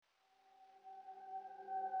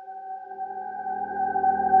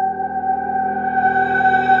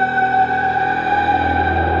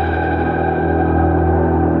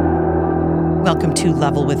to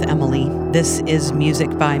Level with Emily. This is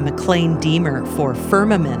music by Maclaine Diemer for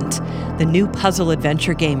Firmament, the new puzzle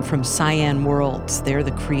adventure game from Cyan Worlds. They're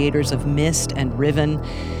the creators of Myst and Riven.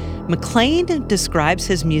 Maclaine describes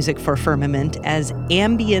his music for Firmament as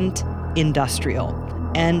ambient industrial.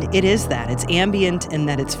 And it is that. It's ambient in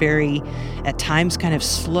that it's very, at times, kind of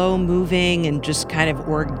slow moving and just kind of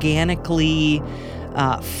organically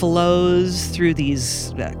flows through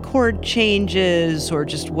these chord changes or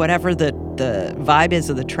just whatever the vibe is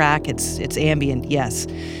of the track. It's ambient, yes.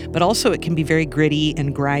 But also it can be very gritty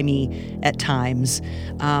and grimy at times,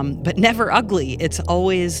 but never ugly. It's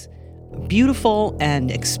always beautiful and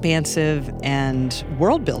expansive and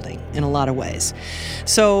world building in a lot of ways.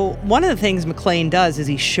 So one of the things Maclaine does is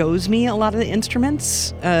he shows me a lot of the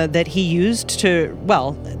instruments that he used to,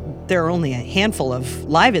 well, there are only a handful of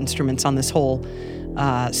live instruments on this whole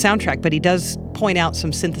soundtrack, but he does point out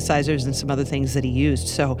some synthesizers and some other things that he used.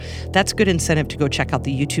 So that's good incentive to go check out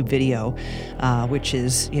the YouTube video, which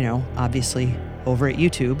is, obviously over at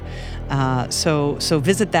YouTube. So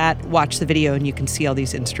visit that, watch the video, and you can see all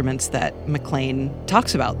these instruments that Maclaine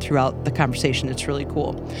talks about throughout the conversation. It's really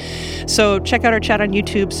cool. So check out our chat on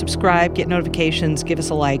YouTube, subscribe, get notifications, give us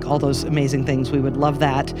a like, all those amazing things. We would love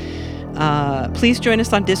that. Please join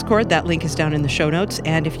us on Discord. That link is down in the show notes.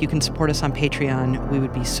 And if you can support us on Patreon, we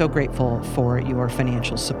would be so grateful for your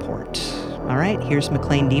financial support. All right, here's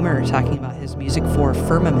Maclaine Diemer talking about his music for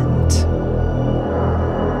Firmament.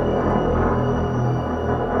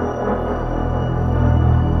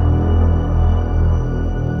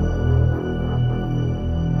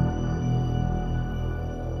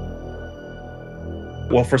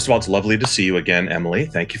 Well, first of all, it's lovely to see you again, Emily.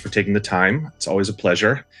 Thank you for taking the time. It's always a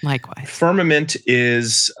pleasure. Likewise. Firmament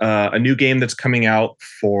is a new game that's coming out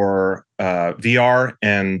for VR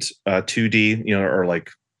and 2D, or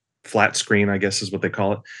like flat screen, I guess is what they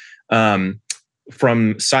call it,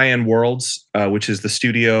 from Cyan Worlds, which is the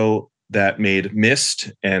studio that made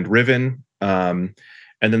Myst and Riven. And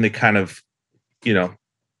then they kind of,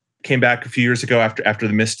 came back a few years ago after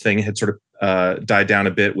the Myst thing had sort of died down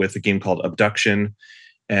a bit with a game called Abduction.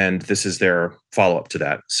 And this is their follow-up to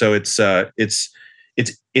that. So it's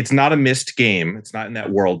not a Myst game. It's not in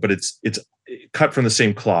that world, but it's cut from the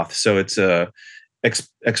same cloth. So it's a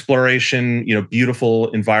exploration,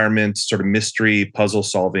 beautiful environment, sort of mystery puzzle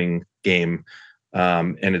solving game.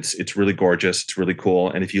 And it's really gorgeous. It's really cool.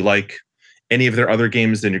 And if you like any of their other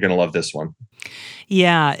games, then you're going to love this one.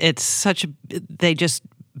 Yeah, they just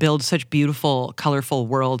build such beautiful, colorful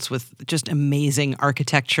worlds with just amazing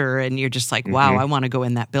architecture, and you're just like, wow, I want to go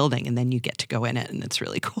in that building, and then you get to go in it, and it's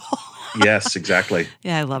really cool. Yes, exactly.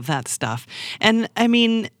 Yeah, I love that stuff. And I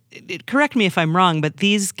mean, correct me if I'm wrong, but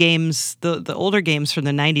these games, the older games from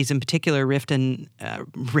the 90s in particular,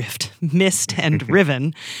 Myst and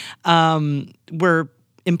Riven, were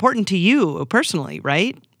important to you personally,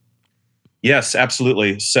 right? Yes,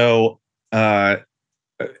 absolutely. So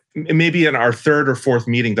maybe in our third or fourth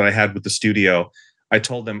meeting that I had with the studio, I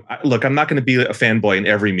told them, look, I'm not going to be a fanboy in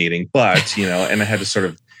every meeting, but, and I had to sort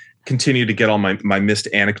of continue to get all my Myst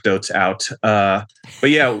anecdotes out. But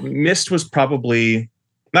yeah, Myst was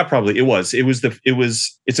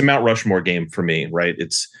it's a Mount Rushmore game for me, right?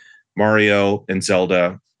 It's Mario and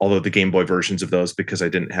Zelda, although the Game Boy versions of those, because I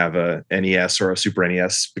didn't have a NES or a Super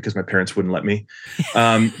NES because my parents wouldn't let me.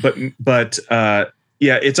 But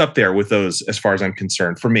yeah, it's up there with those as far as I'm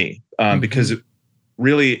concerned for me, because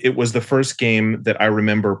it was the first game that I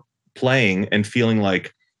remember playing and feeling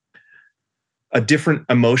like a different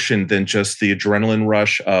emotion than just the adrenaline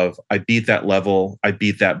rush of I beat that level, I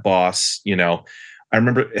beat that boss. I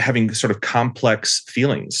remember having sort of complex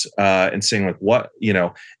feelings and saying like, what,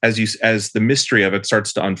 as the mystery of it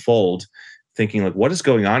starts to unfold, thinking like, what is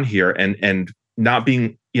going on here, and not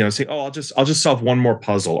being, saying, oh, I'll just solve one more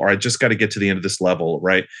puzzle, or I just got to get to the end of this level,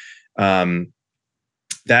 right?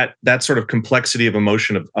 That sort of complexity of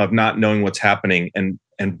emotion of not knowing what's happening and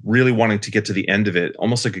really wanting to get to the end of it,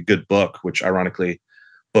 almost like a good book, which ironically,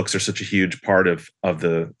 books are such a huge part of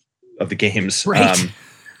the games. Right.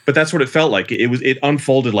 But that's what it felt like. It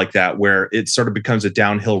unfolded like that, where it sort of becomes a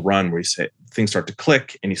downhill run where you say things start to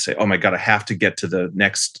click and you say, oh my God, I have to get to the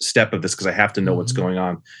next step of this because I have to know what's going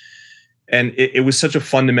on. And it was such a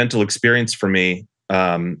fundamental experience for me,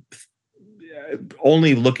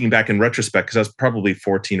 only looking back in retrospect, because I was probably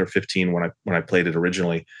 14 or 15 when I played it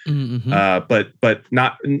originally. But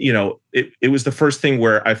not, it was the first thing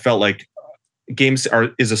where I felt like, games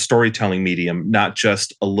is a storytelling medium, not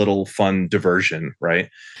just a little fun diversion, right?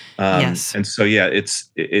 Yes. And so yeah, it's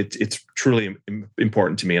truly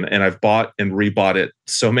important to me, and I've bought and rebought it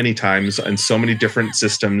so many times in so many different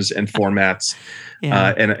systems and formats,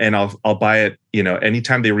 Yeah. and I'll buy it,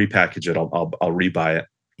 anytime they repackage it, I'll rebuy it.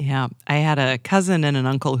 Yeah. I had a cousin and an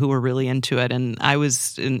uncle who were really into it, and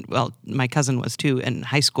my cousin was too in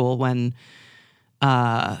high school when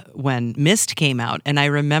Myst came out, and I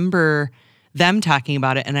remember them talking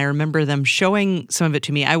about it, and I remember them showing some of it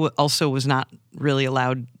to me. I also was not really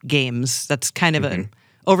allowed games. That's kind of an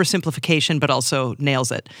oversimplification, but also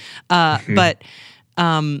nails it. But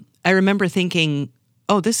I remember thinking,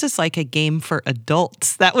 oh, this is like a game for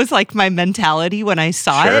adults. That was like my mentality when I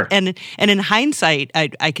saw it, Sure. and in hindsight,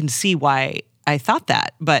 I can see why I thought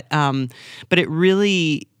that. But it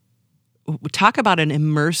really, talk about an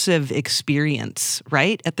immersive experience,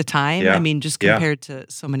 right? At the time, Yeah. I mean, just Yeah. compared to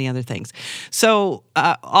so many other things. So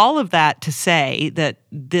all of that to say that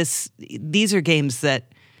these are games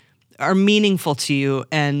that are meaningful to you,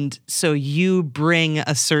 and so you bring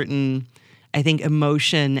a certain, I think,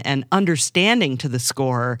 emotion and understanding to the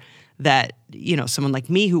score that, someone like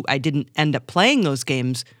me, who I didn't end up playing those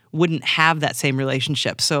games, wouldn't have that same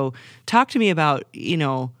relationship. So talk to me about,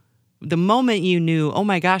 the moment you knew, oh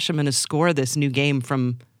my gosh, I'm going to score this new game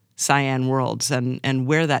from Cyan Worlds, and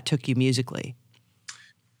where that took you musically.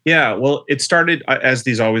 Yeah, well, it started, as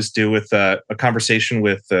these always do, with a conversation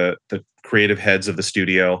with the creative heads of the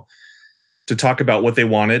studio to talk about what they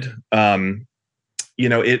wanted. Like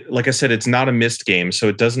I said, it's not a Myst game, so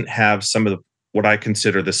it doesn't have some of what I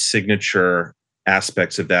consider the signature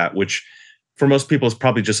aspects of that, which for most people is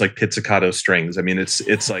probably just like pizzicato strings. I mean,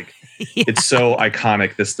 it's like Yeah. it's so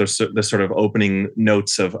iconic. The sort of opening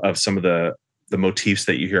notes of some of the motifs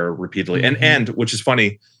that you hear repeatedly, and which is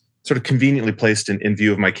funny, sort of conveniently placed in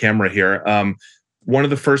view of my camera here. One of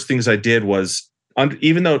the first things I did was,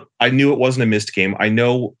 even though I knew it wasn't a Myst game, I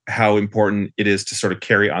know how important it is to sort of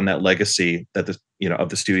carry on that legacy that of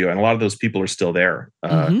the studio, and a lot of those people are still there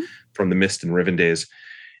from the Myst and Riven days.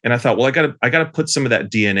 And I thought, well, I gotta put some of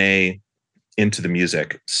that DNA into the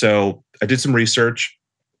music. So I did some research,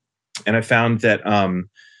 and I found that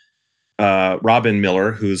Robin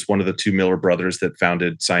Miller, who's one of the two Miller brothers that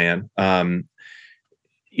founded Cyan,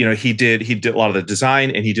 he did a lot of the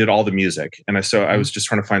design, and he did all the music. And I was just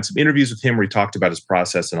trying to find some interviews with him where he talked about his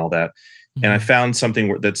process and all that. And I found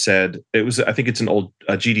something that said, I think it's an old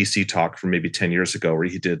GDC talk from maybe 10 years ago, where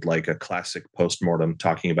he did like a classic postmortem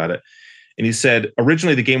talking about it. And he said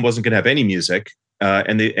originally the game wasn't going to have any music,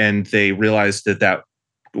 and they realized that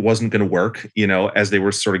wasn't going to work, as they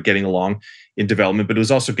were sort of getting along in development. But it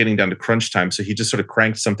was also getting down to crunch time, so he just sort of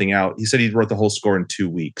cranked something out. He said he wrote the whole score in 2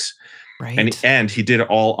 weeks, Right. and he did it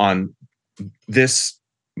all on this,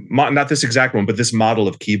 not this exact one, but this model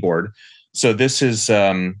of keyboard. So this is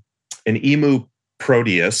an EMU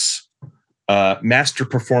Proteus Master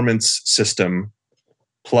Performance System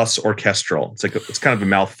plus Orchestral. It's kind of a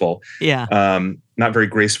mouthful. Yeah. Not very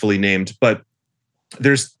gracefully named, but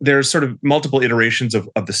there's sort of multiple iterations of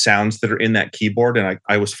the sounds that are in that keyboard, and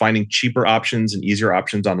I was finding cheaper options and easier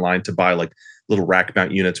options online to buy, like little rack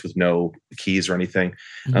mount units with no keys or anything.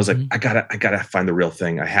 And I was like, I gotta find the real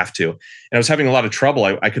thing. I have to. And I was having a lot of trouble.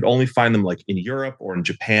 I could only find them like in Europe or in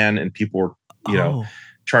Japan, and people were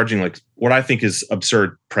charging like what I think is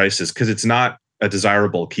absurd prices, because it's not a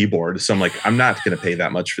desirable keyboard. So I'm like, I'm not going to pay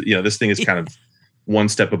that much for, this thing is kind of one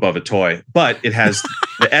step above a toy, but it has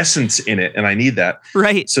the essence in it, and I need that.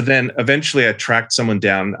 Right. So then eventually I tracked someone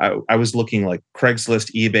down. I was looking like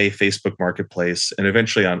Craigslist, eBay, Facebook Marketplace, and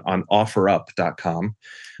eventually on offerup.com.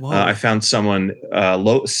 I found someone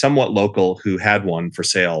somewhat local who had one for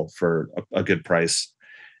sale for a good price.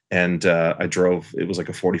 And I drove, it was like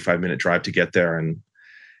a 45-minute drive to get there. And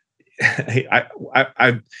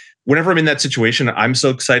I whenever I'm in that situation, I'm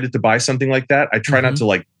so excited to buy something like that. I try not to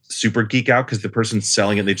like super geek out, because the person's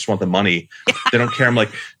selling it, they just want the money. They don't care. I'm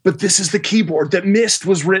like, but this is the keyboard that Myst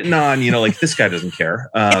was written on, like this guy doesn't care.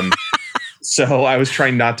 So I was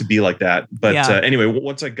trying not to be like that. But anyway,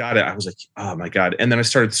 once I got it, I was like, oh my God. And then I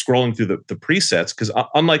started scrolling through the presets, because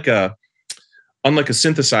unlike a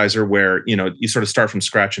synthesizer where, you sort of start from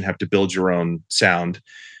scratch and have to build your own sound,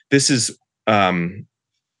 this is,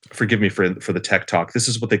 forgive me for the tech talk, this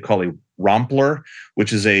is what they call a rompler,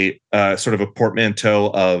 which is a sort of a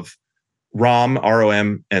portmanteau of ROM,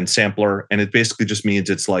 ROM, and sampler. And it basically just means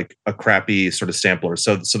it's like a crappy sort of sampler.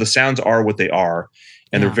 So the sounds are what they are,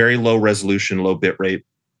 and they're very low resolution, low bit rate,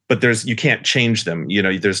 but you can't change them.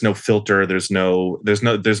 There's no filter. There's none of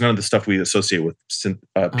the stuff we associate with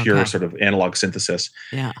pure sort of analog synthesis.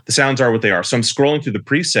 Yeah. The sounds are what they are. So I'm scrolling through the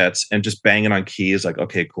presets and just banging on keys like,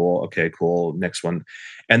 okay, cool, next one.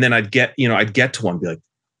 And then I'd get to one and be like,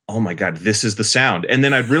 oh my God, this is the sound. And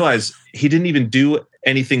then I'd realize he didn't even do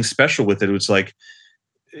anything special with it. It was like,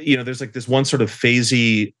 there's like this one sort of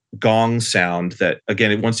phasey gong sound that,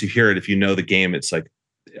 again, once you hear it, if you know the game, it's like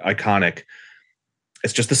iconic.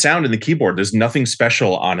 It's just the sound in the keyboard. There's nothing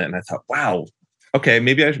special on it. And I thought, wow, okay,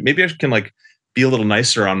 maybe I can like be a little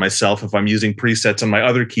nicer on myself if I'm using presets on my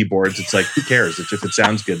other keyboards. It's like, who cares? If it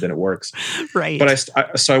sounds good, then it works. Right.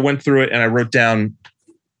 But so I went through it and I wrote down,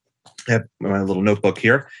 I have my little notebook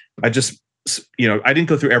here. I just, I didn't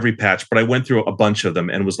go through every patch, but I went through a bunch of them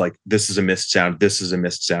and was like, this is a missed sound. This is a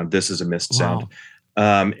missed sound. This is a missed sound.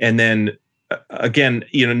 And then again,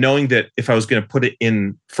 knowing that if I was going to put it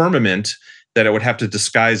in Firmament, that I would have to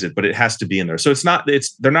disguise it, but it has to be in there. So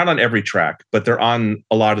they're not on every track, but they're on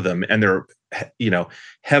a lot of them. And they're,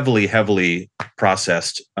 heavily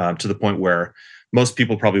processed to the point where most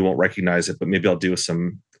people probably won't recognize it, but maybe I'll do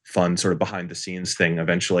some fun sort of behind the scenes thing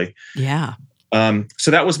eventually. Yeah.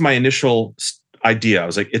 So that was my initial idea. I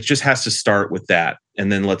was like, it just has to start with that,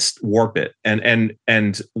 and then let's warp it. And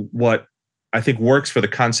what I think works for the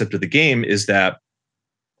concept of the game is that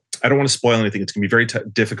I don't want to spoil anything. It's going to be very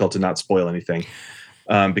difficult to not spoil anything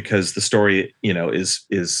because the story,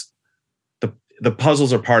 is the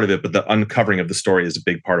puzzles are part of it, but the uncovering of the story is a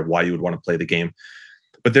big part of why you would want to play the game.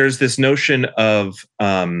 But there's this notion of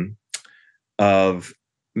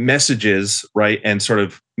messages, right, and sort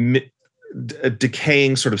of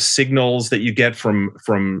decaying sort of signals that you get from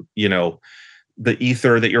the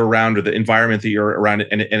ether that you're around or the environment that you're around,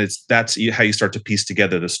 and that's how you start to piece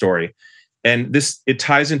together the story. And it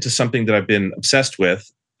ties into something that I've been obsessed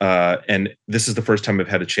with, and this is the first time I've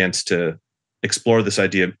had a chance to explore this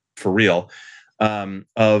idea for real,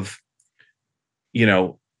 of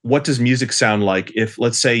what does music sound like if,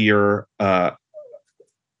 let's say, you're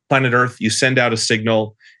planet Earth, you send out a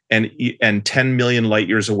signal, and 10 million light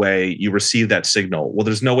years away, you receive that signal. Well,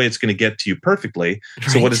 there's no way it's going to get to you perfectly. Right.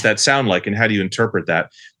 So what does that sound like, and how do you interpret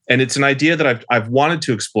that? And it's an idea that I've wanted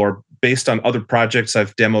to explore based on other projects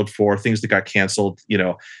I've demoed for, things that got canceled,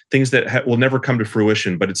 things that will never come to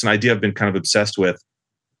fruition. But it's an idea I've been kind of obsessed with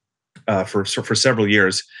for several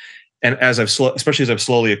years. And especially as I've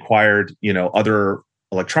slowly acquired, other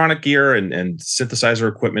electronic gear and synthesizer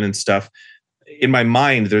equipment and stuff, in my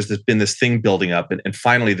mind, there's been this thing building up, and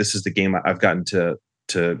finally, this is the game I've gotten to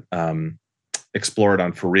explore it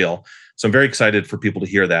on for real. So I'm very excited for people to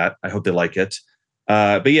hear that. I hope they like it.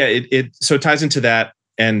 But yeah, it ties into that,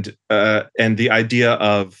 and the idea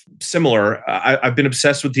of similar. I've been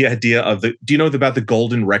obsessed with the idea of do you know about the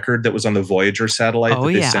golden record that was on the Voyager satellite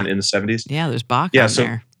that they sent in the 70s? Yeah, there's Bach on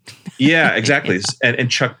there. Yeah, exactly, and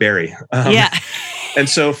Chuck Berry. And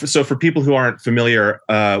so for people who aren't familiar,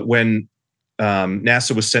 when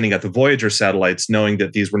NASA was sending out the Voyager satellites, knowing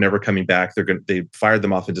that these were never coming back, they fired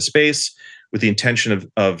them off into space with the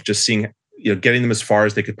intention of just seeing, getting them as far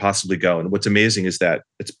as they could possibly go. And what's amazing is that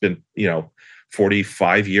it's been,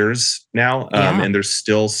 45 years now, and they're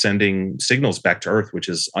still sending signals back to Earth, which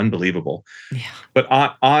is unbelievable. Yeah. But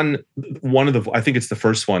on one of the, I think it's the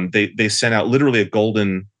first one, they sent out literally a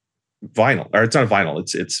golden vinyl, or it's not a vinyl,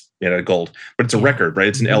 it's a gold, but it's a record, right?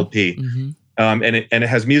 It's an LP. Mm-hmm. And it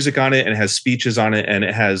has music on it, and it has speeches on it, and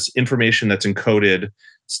it has information that's encoded,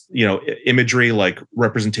 imagery like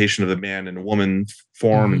representation of the man and a woman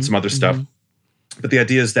form and some other stuff. But the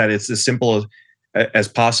idea is that it's as simple as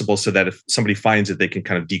possible, so that if somebody finds it, they can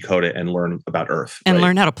kind of decode it and learn about Earth and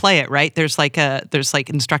learn how to play it. Right? There's like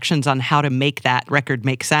instructions on how to make that record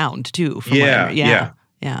make sound too.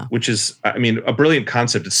 Yeah. Which is, a brilliant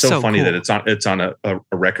concept. It's so funny cool that it's on a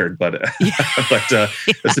record, but that's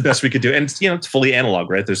the best we could do. And it's fully analog,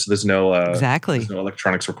 right? There's no there's no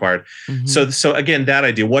electronics required. Mm-hmm. So again, that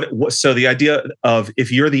idea. So the idea of,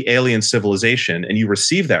 if you're the alien civilization and you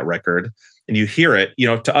receive that record and you hear it,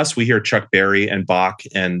 to us we hear Chuck Berry and Bach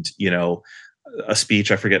and a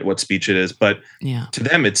speech. I forget what speech it is, but to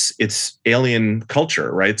them it's alien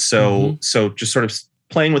culture, right? So just sort of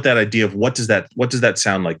playing with that idea of what does that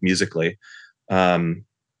sound like musically, and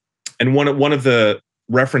one of the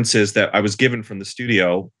references that I was given from the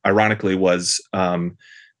studio, ironically, was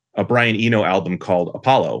a Brian Eno album called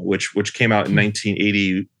Apollo, which came out in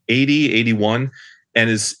 1980, 81, and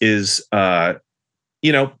is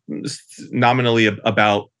nominally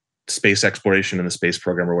about space exploration in the space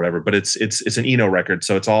program or whatever, but it's an Eno record,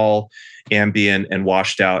 so it's all ambient and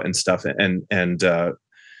washed out and stuff, and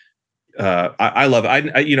I love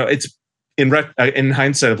it. It's in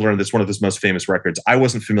hindsight, I've learned that's one of his most famous records. I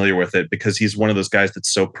wasn't familiar with it because he's one of those guys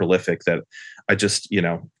that's so prolific that I just,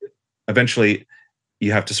 eventually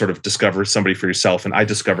you have to sort of discover somebody for yourself. And I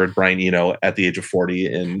discovered Brian Eno at the age of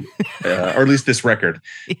 40 or at least this record,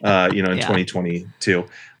 in 2022.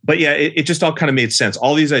 But yeah, it just all kind of made sense.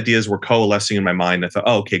 All these ideas were coalescing in my mind. I thought,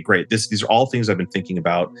 oh, okay, great. These are all things I've been thinking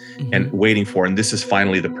about and waiting for. And this is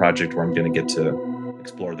finally the project where I'm going to get to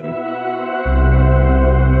explore them.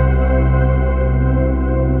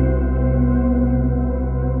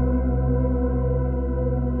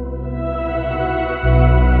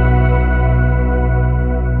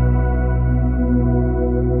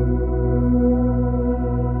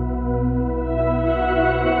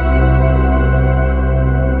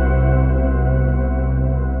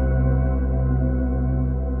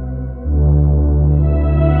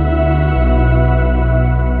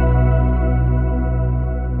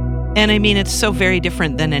 And I mean, it's so very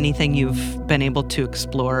different than anything you've been able to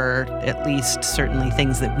explore, at least certainly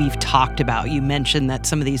things that we've talked about. You mentioned that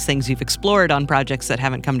some of these things you've explored on projects that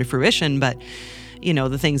haven't come to fruition, but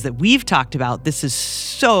the things that we've talked about, this is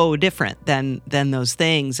so different than those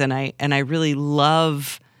things. And I really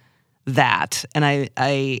love that. And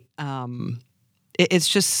it's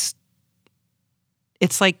just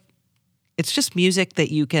music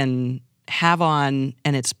that you can have on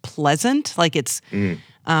and it's pleasant. Like it's,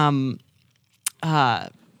 well,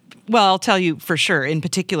 I'll tell you for sure, in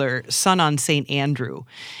particular, Sun on St. Andrew.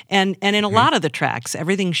 And in a lot of the tracks,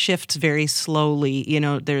 everything shifts very slowly.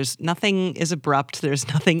 There's nothing is abrupt. There's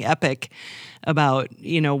nothing epic about,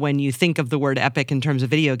 when you think of the word epic in terms of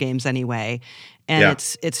video games anyway. And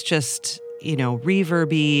it's just,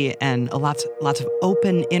 reverby and lots of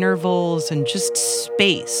open intervals and just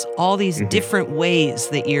space, all these different ways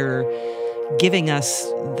that you're giving us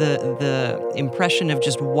the impression of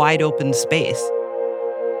just wide open space.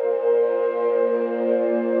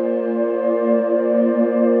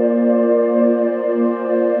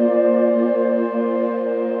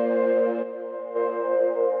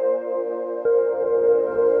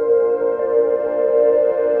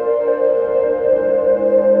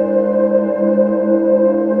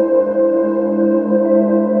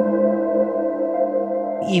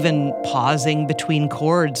 Even pausing between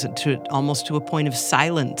chords to almost to a point of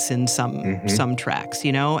silence in some tracks,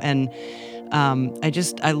 and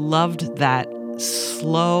I loved that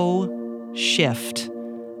slow shift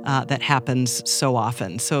that happens so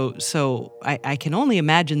often. So I can only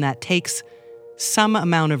imagine that takes some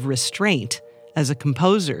amount of restraint as a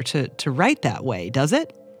composer to write that way. Does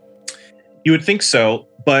it? You would think so,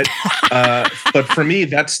 but for me,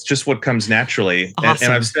 that's just what comes naturally.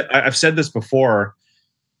 Awesome. And I've said this before.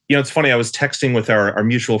 It's funny. I was texting with our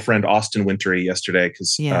mutual friend Austin Wintory yesterday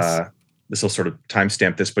because this will sort of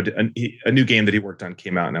timestamp this, but a new game that he worked on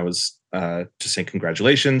came out, and I was just saying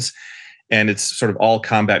congratulations. And it's sort of all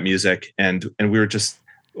combat music, and we were just,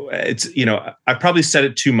 it's I probably said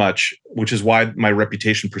it too much, which is why my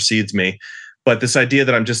reputation precedes me. But this idea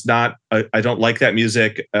that I'm just not, I don't like that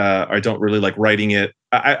music. I don't really like writing it.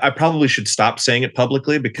 I probably should stop saying it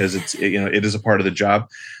publicly because it's, it is a part of the job.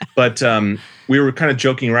 But we were kind of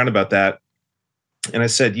joking around about that. And I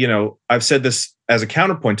said, I've said this as a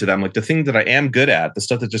counterpoint to them. Like the thing that I am good at, the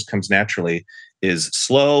stuff that just comes naturally is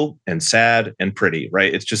slow and sad and pretty,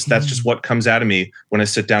 right? It's just, that's just what comes out of me when I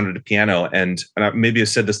sit down at a piano. And maybe I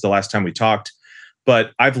said this the last time we talked,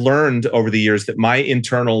 but I've learned over the years that my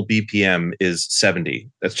internal BPM is 70.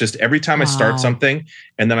 That's just every time I start something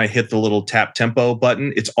and then I hit the little tap tempo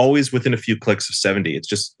button, it's always within a few clicks of 70. It's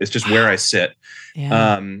just where I sit.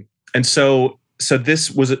 Yeah. And so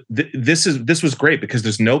this was great because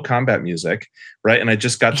there's no combat music, right? And I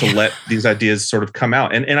just got to let these ideas sort of come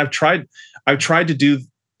out. And I've tried to do,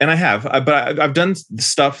 and I have, but I've done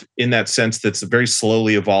stuff in that sense that's very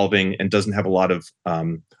slowly evolving and doesn't have a lot of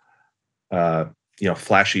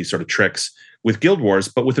flashy sort of tricks with Guild Wars.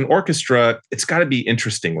 But with an orchestra, it's got to be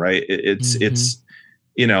interesting, right? I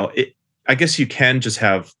guess you can just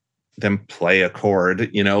have them play a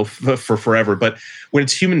chord, for forever. But when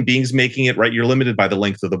it's human beings making it, right, you're limited by the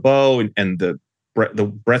length of the bow and the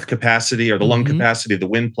breath capacity or the lung capacity of the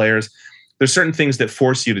wind players. There's certain things that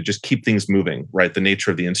force you to just keep things moving, right? The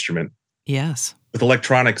nature of the instrument. Yes. With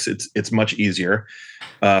electronics, it's much easier,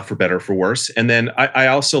 for better or for worse. And then I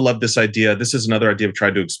also love this idea. This is another idea I've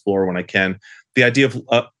tried to explore when I can. The idea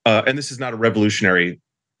of, and this is not a revolutionary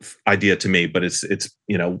idea to me, but it's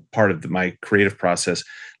part of my creative process.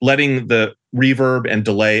 Letting the reverb and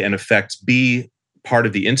delay and effects be part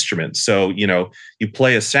of the instrument. So, you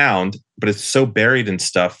play a sound, but it's so buried in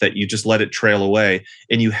stuff that you just let it trail away,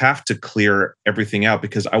 and you have to clear everything out,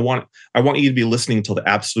 because I want you to be listening until the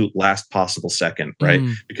absolute last possible second, right?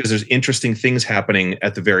 Because there's interesting things happening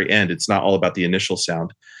at the very end. It's not all about the initial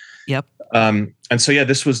sound. Yep. And so, yeah,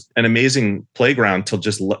 this was an amazing playground to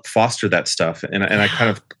just foster that stuff. And I kind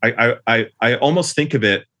of, I almost think of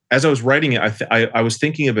it, as I was writing it, I was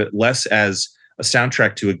thinking of it less as a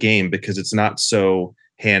soundtrack to a game, because it's not so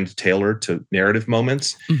hand tailored to narrative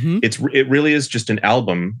moments. It really is just an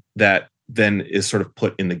album that then is sort of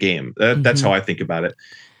put in the game. That's how I think about it.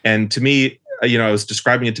 And to me, I was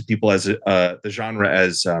describing it to people as the genre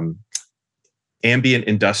as ambient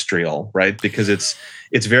industrial, right? Because it's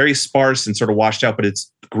very sparse and sort of washed out, but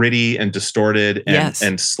it's gritty and distorted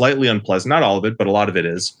and slightly unpleasant. Not all of it, but a lot of it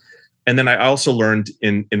is. And then I also learned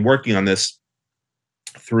in working on this,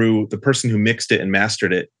 through the person who mixed it and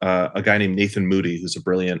mastered it, a guy named Nathan Moody, who's a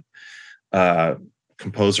brilliant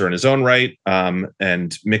composer in his own right,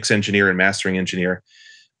 and mix engineer and mastering engineer.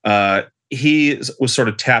 He was sort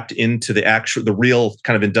of tapped into the real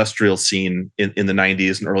kind of industrial scene in the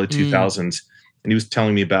 90s and early 2000s. And he was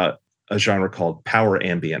telling me about a genre called power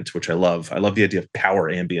ambient, which I love. I love the idea of power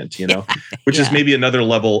ambient, which is maybe another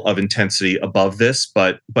level of intensity above this,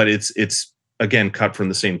 but it's again cut from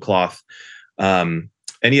the same cloth.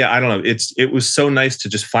 And yeah, I don't know. It was so nice to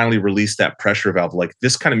just finally release that pressure valve. Like,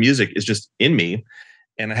 this kind of music is just in me,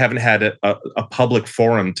 and I haven't had a public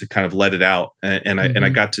forum to kind of let it out. And I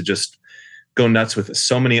got to just go nuts with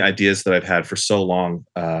so many ideas that I've had for so long,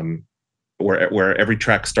 where every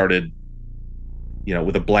track started,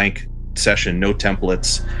 with a blank session, no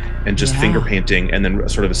templates, and just finger painting, and then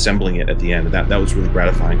sort of assembling it at the end. And that was really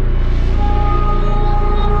gratifying.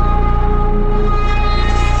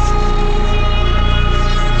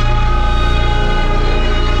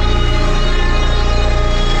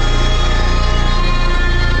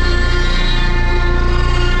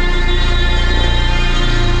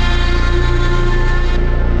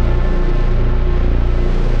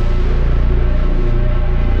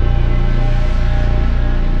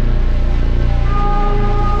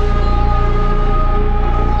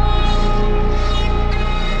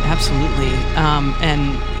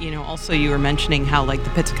 And also you were mentioning how like the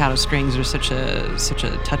pizzicato strings are such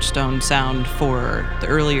a touchstone sound for the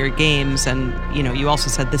earlier games, and you also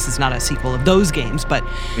said this is not a sequel of those games, but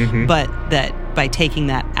that by taking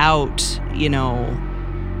that out,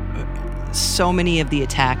 so many of the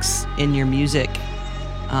attacks in your music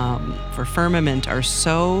for Firmament are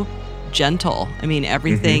so gentle. I mean,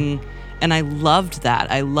 everything, and I loved that.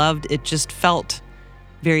 I loved it. Just felt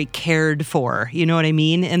very cared for, you know what I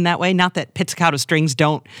mean, in that way. Not that pizzicato strings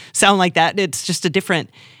don't sound like that. It's just a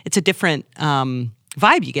different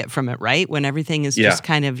vibe you get from it, right? When everything is just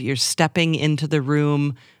kind of, you're stepping into the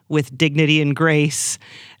room with dignity and grace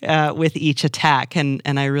with each attack, and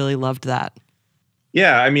I really loved that.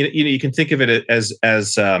 Yeah, I mean, you can think of it as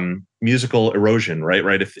musical erosion, right?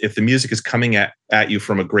 Right. If the music is coming at you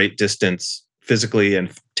from a great distance, physically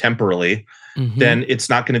and temporally, then it's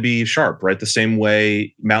not going to be sharp, right? The same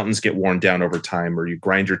way mountains get worn down over time, or you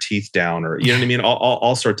grind your teeth down, or you know what I mean?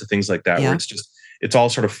 All sorts of things like that, where it's all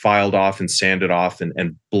sort of filed off and sanded off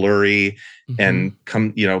and blurry, and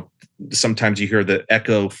sometimes you hear the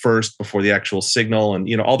echo first before the actual signal,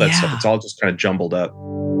 and all that stuff. It's all just kind of jumbled up.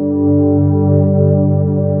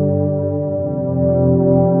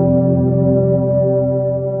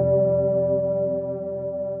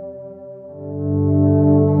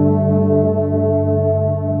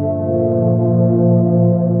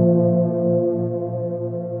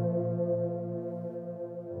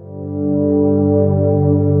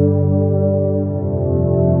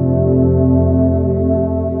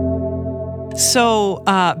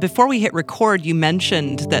 So before we hit record, you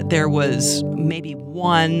mentioned that there was maybe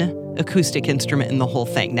one acoustic instrument in the whole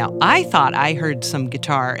thing. Now, I thought I heard some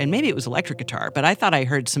guitar, and maybe it was electric guitar, but I thought I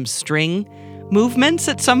heard some string movements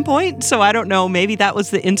at some point. So I don't know, maybe that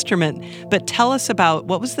was the instrument. But tell us about,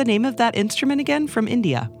 what was the name of that instrument again from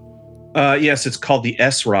India? Yes, it's called the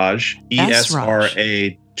Esraj,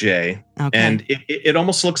 Esraj. Okay. And it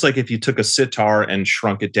almost looks like if you took a sitar and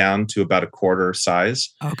shrunk it down to about a quarter size.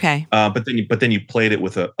 Okay. But then you played it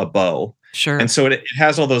with a bow. Sure. And so it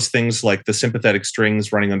has all those things like the sympathetic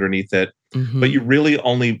strings running underneath it. But you really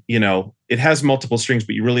only, it has multiple strings,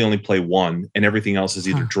 but you really only play one, and everything else is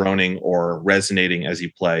either droning or resonating as you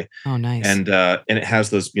play. Oh, nice. And it has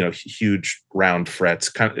those, huge round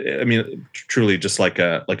frets. Truly just like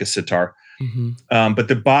a sitar. But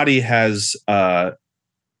the body has.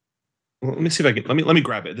 Let me see if I can. Let me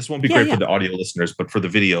grab it. This won't be great for the audio listeners, but for the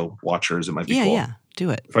video watchers, it might be cool. Yeah, do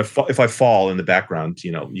it. If I fall in the background,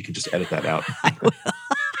 you can just edit that out. I will.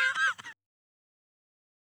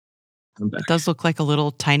 I'm back. It does look like a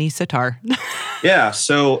little tiny sitar. Yeah.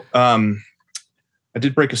 So I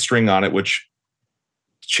did break a string on it, which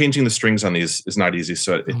changing the strings on these is not easy.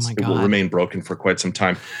 So it will remain broken for quite some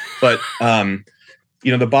time. But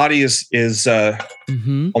the body is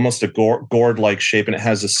almost a gourd-like shape, and it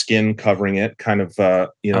has a skin covering it, kind of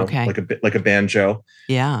like a banjo.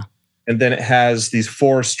 Yeah. And then it has these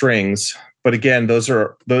 4 strings. But again,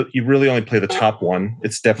 you really only play the top one.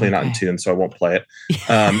 It's definitely not in tune, so I won't play it.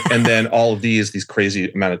 And then all of these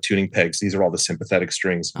crazy amount of tuning pegs. These are all the sympathetic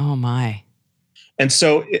strings. Oh my! And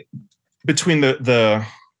so between the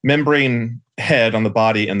membrane head on the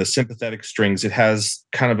body and the sympathetic strings, it has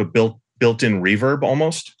kind of a built-in reverb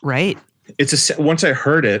almost. Right. Once I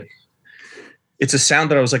heard it, it's a sound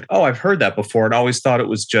that I was like, oh, I've heard that before, and I always thought it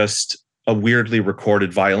was just a weirdly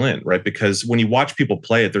recorded violin, right? Because when you watch people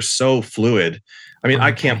play it, they're so fluid. I mean,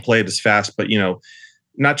 I can't play it as fast, but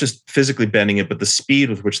not just physically bending it, but the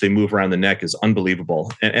speed with which they move around the neck is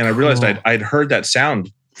unbelievable. And I realized I'd heard that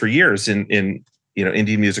sound for years in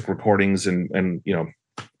indie music recordings and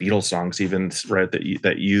Beatles songs even, right,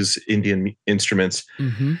 that use Indian instruments.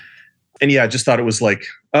 Mm-hmm. And I just thought it was like,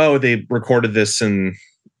 oh, they recorded this and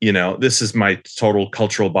this is my total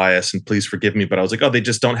cultural bias and please forgive me. But I was like, oh, they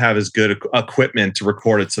just don't have as good equipment to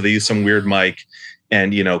record it. So they use some weird mic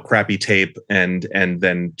and, crappy tape and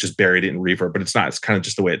then just buried it in reverb, but it's not, it's kind of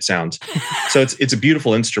just the way it sounds. So it's a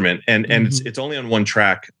beautiful instrument and it's only on one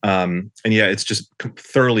track. And it's just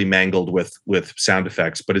thoroughly mangled with sound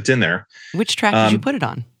effects, but it's in there. Which track did you put it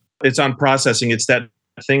on? It's on processing. It's that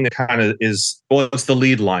thing that kind of it's the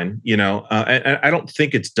lead line, and I don't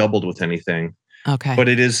think it's doubled with anything. Okay. But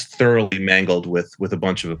it is thoroughly mangled with a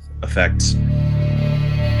bunch of effects.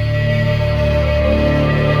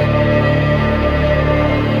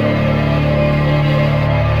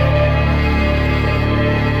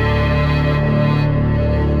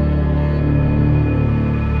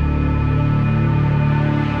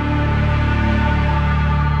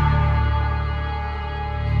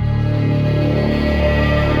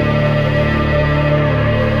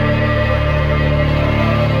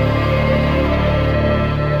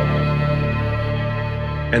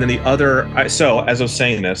 And then the other, so as I was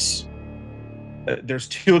saying this, there's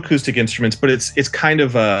 2 acoustic instruments, but it's kind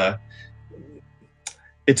of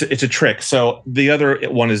it's a trick. So the other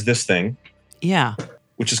one is this thing,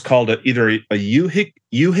 which is called either a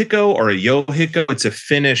yuhiko or a yohiko. It's a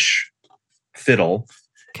Finnish fiddle,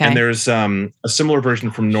 and there's a similar version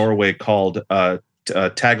from Norway called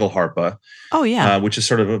tagelharpa. Oh yeah, which is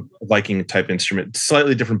sort of a Viking type instrument,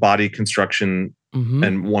 slightly different body construction. Mm-hmm.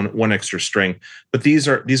 And one extra string, but these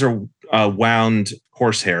are wound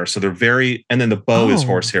horsehair, so they're very. And then the bow is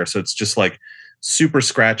horsehair, so it's just like super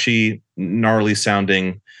scratchy, gnarly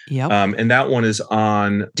sounding. Yep. And that one is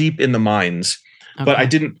on Deep in the Mines, but I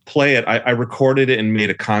didn't play it. I recorded it and made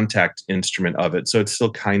a contact instrument of it, so it's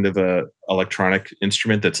still kind of a electronic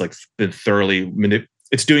instrument that's like been thoroughly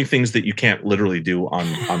it's doing things that you can't literally do on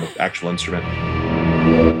the actual instrument.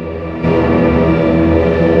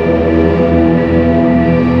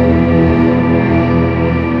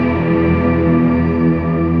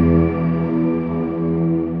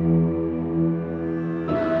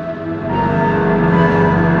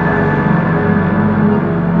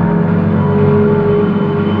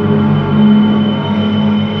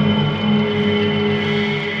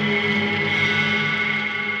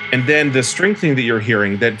 And then the string thing that you're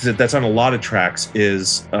hearing that's on a lot of tracks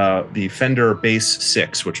is the Fender Bass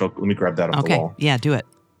 6, which let me grab that off the wall. Okay, yeah, do it.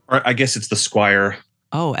 Or I guess it's the Squire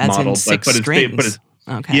as model, in 6 strings.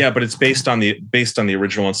 Yeah, but it's based on the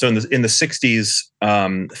original one. So in the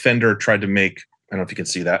 60s, Fender tried to make, I don't know if you can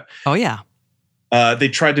see that. Oh yeah. They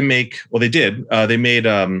tried to make, they did. They made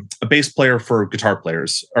a bass player for guitar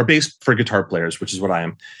players, or bass for guitar players, which is what I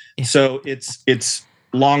am. Yeah. So it's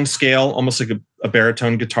long scale, almost like a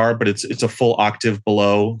baritone guitar, but it's a full octave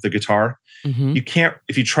below the guitar. Mm-hmm. You can't,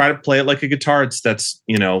 if you try to play it like a guitar, that's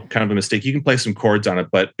kind of a mistake. You can play some chords on it,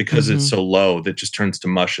 but because it's so low, that just turns to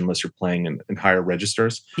mush unless you're playing in higher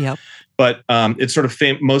registers. Yep. But it's sort of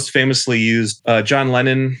most famously used. John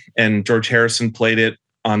Lennon and George Harrison played it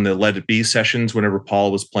on the Let It Be sessions whenever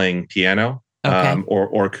Paul was playing piano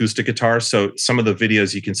or acoustic guitar. So some of the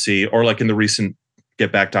videos you can see, or like in the recent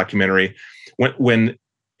Get Back documentary, when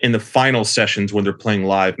in the final sessions when they're playing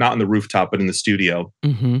live, not on the rooftop, but in the studio,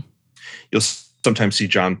 you'll sometimes see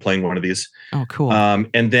John playing one of these. Oh, cool.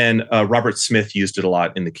 And then Robert Smith used it a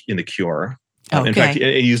lot in the Cure. In fact,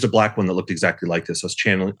 he used a black one that looked exactly like this. I was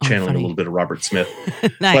channeling a little bit of Robert Smith.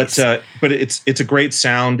 Nice. But it's a great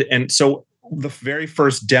sound. And so the very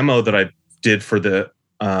first demo that I did for the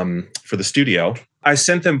studio, I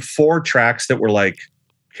sent them 4 tracks that were like,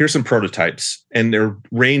 here's some prototypes, and there are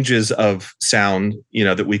ranges of sound,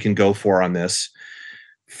 that we can go for on this,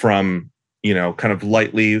 from, kind of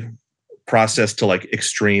lightly processed to like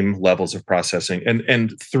extreme levels of processing.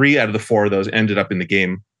 And 3 out of the 4 of those ended up in the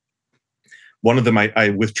game. One of them I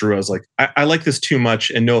withdrew. I was like, I like this too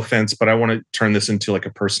much, and no offense, but I want to turn this into like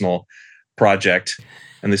a personal project.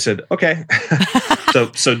 And they said, okay.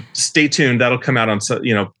 so stay tuned. That'll come out on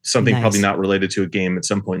something Nice. probably not related to a game at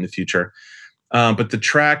some point in the future. But the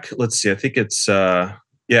track, let's see, I think it's so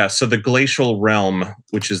the Glacial Realm,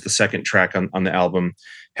 which is the second track on the album,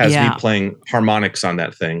 has me playing harmonics on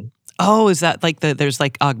that thing. Oh, is that like there's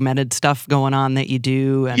like augmented stuff going on that you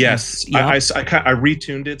do? And, yes. yep. I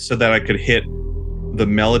retuned it so that I could hit the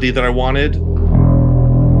melody that I wanted.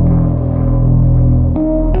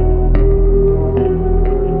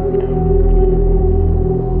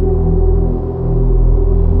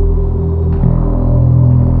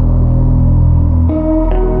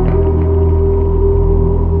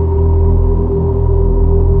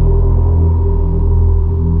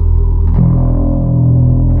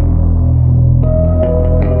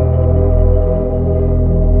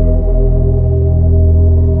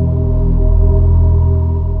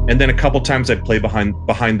 And then a couple times I play behind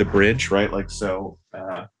the bridge, right? Like, so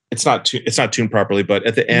it's not tuned properly, but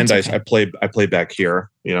at the end I play back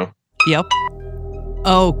here, Yep.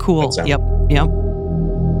 Oh, cool. Yep.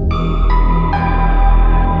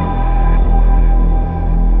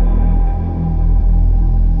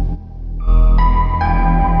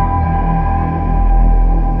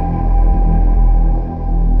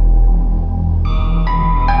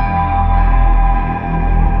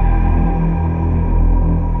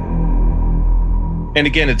 And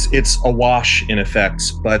again, it's a wash in effects,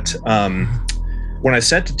 but when I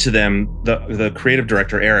sent it to them, the creative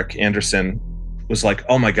director, Eric Anderson, was like,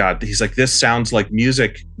 oh my God, he's like, this sounds like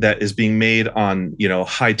music that is being made on,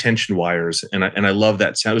 high tension wires. And I love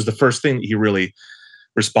that sound. It was the first thing that he really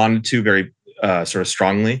responded to very sort of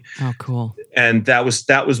strongly. Oh, cool. And that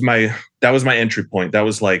was my entry point. That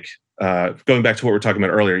was like, going back to what we were talking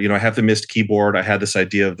about earlier, I have the Mist keyboard. I had this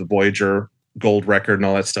idea of the Voyager gold record and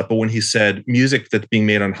all that stuff. But when he said music that's being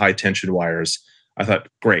made on high tension wires, I thought,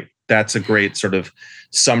 great, that's a great sort of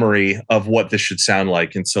summary of what this should sound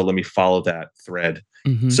like. And so let me follow that thread.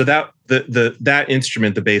 Mm-hmm. So that that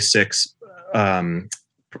instrument, the bass 6,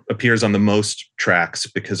 appears on the most tracks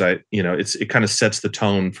because it kind of sets the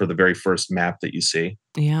tone for the very first map that you see.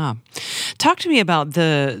 Yeah. Talk to me about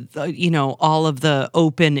the all of the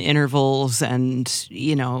open intervals, and,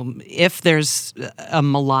 if there's a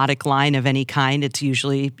melodic line of any kind, it's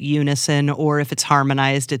usually unison, or if it's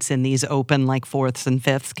harmonized, it's in these open like fourths and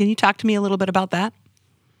fifths. Can you talk to me a little bit about that?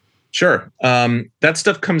 Sure. That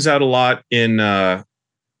stuff comes out a lot in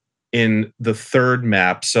the third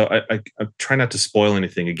map. So I try not to spoil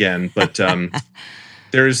anything again, but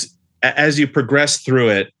there's, as you progress through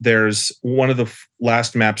it, there's one of the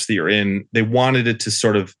last maps that you're in. They wanted it to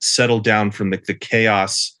sort of settle down from the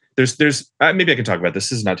chaos. There's maybe I can talk about this.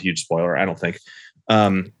 This is not a huge spoiler, I don't think.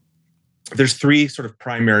 There's 3 sort of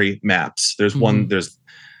primary maps. There's one, there's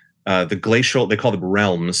the glacial, they call them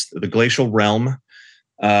realms, the Glacial Realm.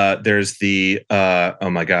 There's the, oh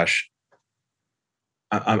my gosh,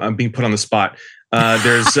 I'm being put on the spot.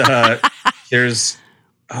 There's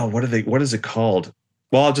what is it called?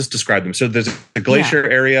 Well, I'll just describe them. So there's a glacier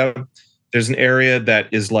area. There's an area that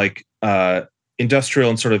is like industrial,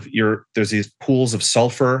 and sort of there's these pools of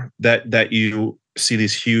sulfur that you see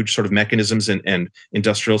these huge sort of mechanisms and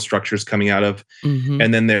industrial structures coming out of. Mm-hmm.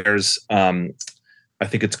 And then there's I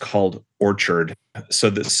think it's called Orchard. So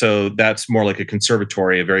that's more like a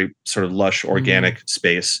conservatory, a very sort of lush organic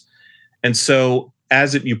space. And so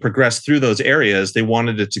as you progress through those areas, they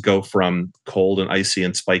wanted it to go from cold and icy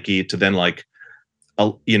and spiky to then like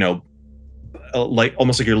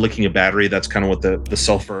almost like you're licking a battery. That's kind of what the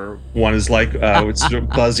sulfur one is like. It's sort of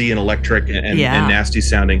buzzy and electric and nasty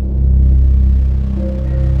sounding.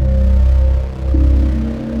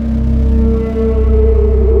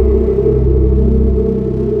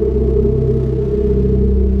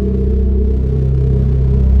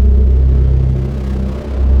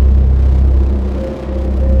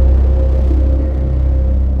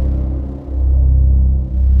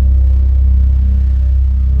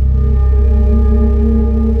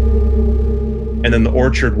 And then the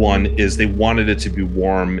Orchard one is they wanted it to be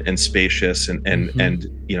warm and spacious and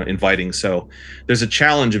inviting. So there's a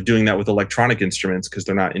challenge of doing that with electronic instruments because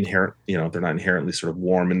they're not inherently sort of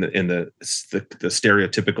warm in the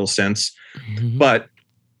stereotypical sense. Mm-hmm. But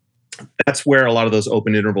that's where a lot of those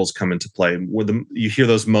open intervals come into play. You hear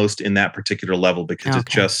those most in that particular level because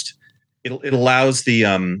it allows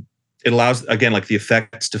it allows, again, like the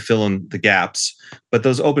effects to fill in the gaps, but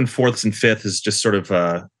those open fourths and fifth is just sort of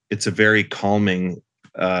it's a very calming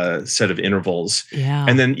set of intervals. Yeah.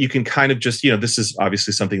 And then you can kind of just, this is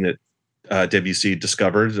obviously something that Debussy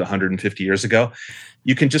discovered 150 years ago.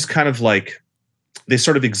 You can just kind of like, they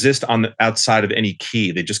sort of exist on the outside of any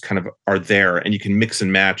key. They just kind of are there, and you can mix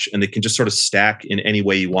and match, and they can just sort of stack in any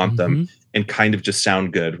way you want them and kind of just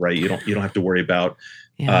sound good, right? You don't have to worry about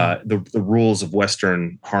the rules of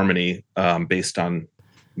Western harmony based on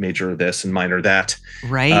major this and minor that.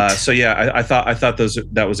 Right. So yeah, I thought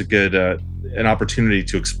that was a good an opportunity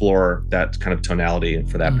to explore that kind of tonality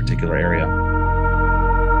for that particular area.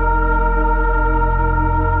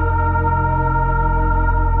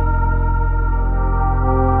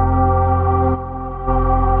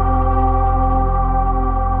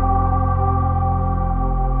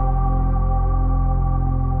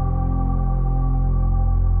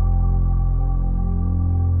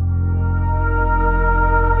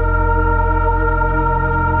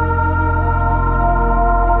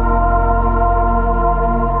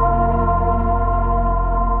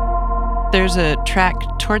 There's a track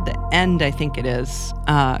toward the end, I think it is,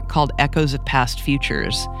 called Echoes of Past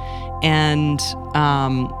Futures. And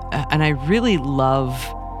I really love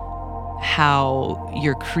how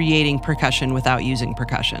you're creating percussion without using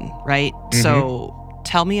percussion, right? So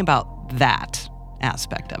tell me about that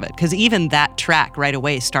aspect of it. Because even that track right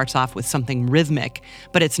away starts off with something rhythmic,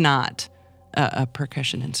 but it's not a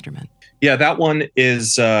percussion instrument. Yeah, that one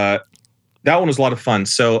is... that one was a lot of fun.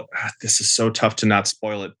 So this is so tough to not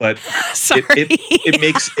spoil it, but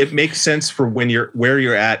it makes sense for where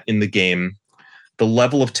you're at in the game, the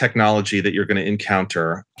level of technology that you're going to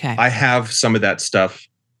encounter. Okay. I have some of that stuff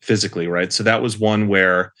physically, right? So that was one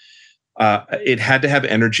where it had to have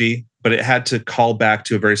energy, but it had to call back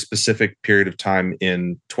to a very specific period of time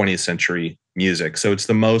in 20th century music. So it's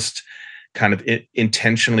the most kind of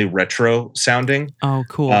intentionally retro sounding. Oh,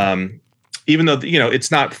 cool. Even though it's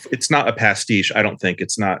not a pastiche. I don't think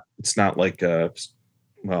it's not like I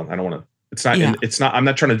don't want to. It's not. Yeah. It's not. I'm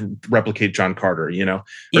not trying to replicate John Carter. Or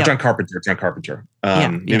John Carpenter. John Carpenter.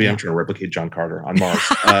 Maybe I'm trying to replicate John Carter on Mars.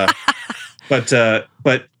 But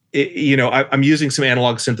I'm using some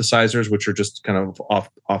analog synthesizers, which are just kind of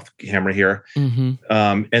off camera here. And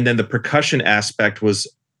then the percussion aspect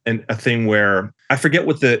was a thing where I forget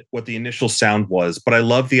what the initial sound was, but I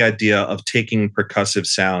love the idea of taking percussive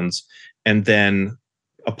sounds and then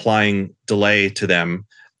applying delay to them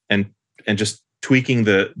and just tweaking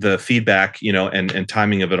the feedback, and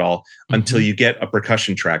timing of it all until you get a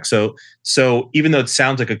percussion track. So even though it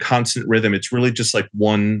sounds like a constant rhythm, it's really just like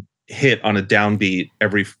one hit on a downbeat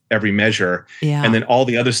every measure. Yeah. And then all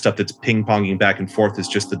the other stuff that's ping-ponging back and forth is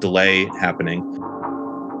just the delay happening.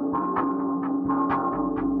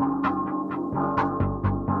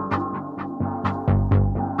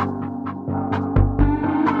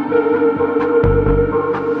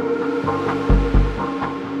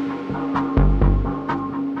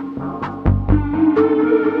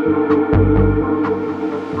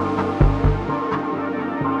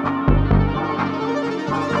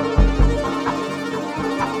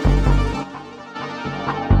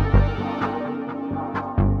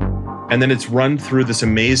 And then it's run through this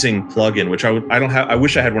amazing plugin, which I don't have. I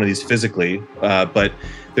wish I had one of these physically, but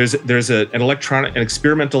there's an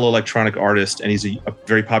experimental electronic artist, and he's a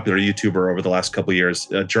very popular YouTuber over the last couple of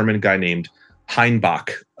years. A German guy named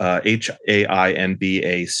Hainbach, Hainbach,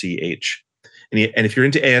 and if you're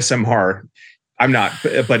into ASMR, I'm not,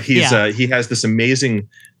 but he has this amazing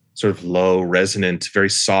sort of low resonant, very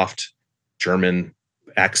soft German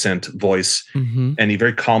accent voice, and he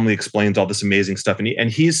very calmly explains all this amazing stuff.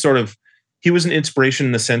 And he was an inspiration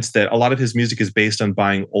in the sense that a lot of his music is based on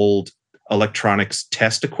buying old electronics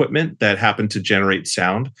test equipment that happened to generate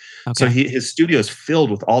sound. Okay. So his studio is filled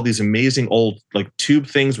with all these amazing old like tube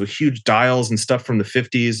things with huge dials and stuff from the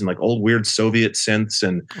 50s and like old weird Soviet synths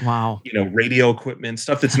and radio equipment,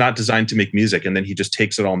 stuff that's not designed to make music. And then he just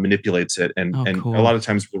takes it all, manipulates it, and cool. A lot of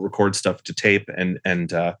times will record stuff to tape and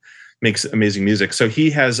makes amazing music. So he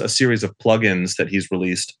has a series of plugins that he's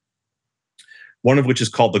released, one of which is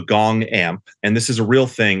called the Gong Amp. And this is a real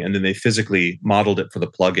thing. And then they physically modeled it for the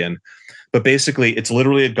plugin. But basically, it's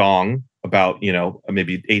literally a gong about,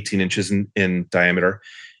 maybe 18 inches in diameter.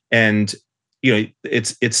 And,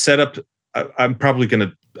 it's set up. I'm probably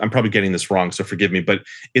getting this wrong, so forgive me, but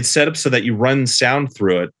it's set up so that you run sound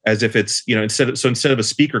through it as if it's, instead of a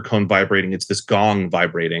speaker cone vibrating, it's this gong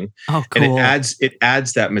vibrating. Oh, cool. And it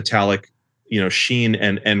adds that metallic, sheen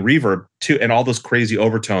and reverb to, and all those crazy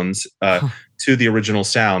overtones to the original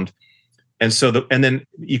sound. And so and then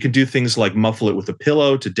you can do things like muffle it with a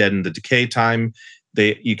pillow to deaden the decay time.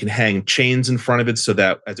 You can hang chains in front of it so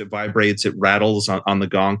that as it vibrates, it rattles on the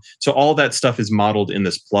gong. So all that stuff is modeled in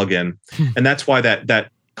this plugin. And that's why that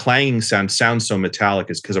clanging sound sounds so metallic,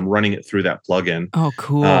 is because I'm running it through that plugin. Oh,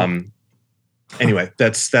 cool. Anyway,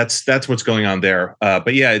 that's what's going on there.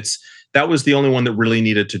 But yeah, that was the only one that really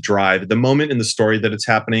needed to drive. The moment in the story that it's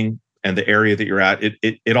happening and the area that you're at,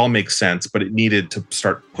 it all makes sense, but it needed to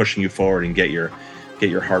start pushing you forward and get your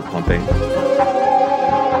heart pumping.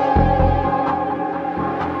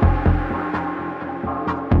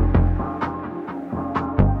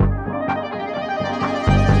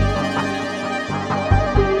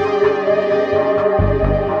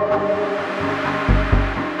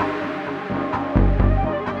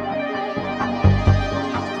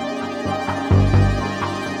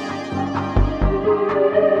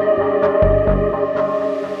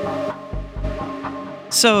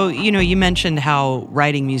 So, you mentioned how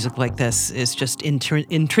writing music like this is just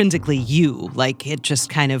intrinsically you, like it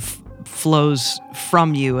just kind of flows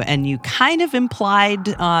from you, and you kind of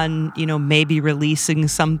implied on, maybe releasing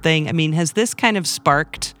something. I mean, has this kind of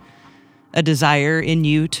sparked a desire in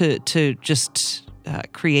you to just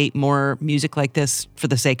create more music like this for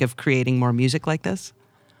the sake of creating more music like this?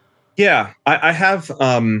 Yeah, I have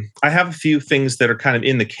a few things that are kind of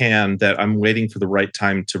in the can that I'm waiting for the right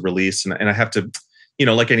time to release, and I have to,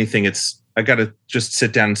 like anything, I got to just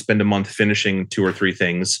sit down and spend a month finishing 2 or 3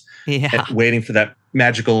 things, waiting for that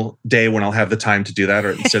magical day when I'll have the time to do that,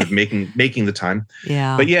 or instead of making the time.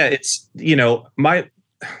 Yeah. But yeah, it's my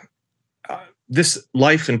this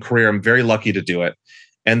life and career, I'm very lucky to do it.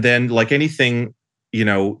 And then, like anything,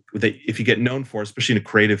 that if you get known for, especially in a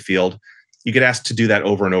creative field, you get asked to do that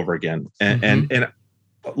over and over again. And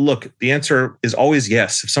look, the answer is always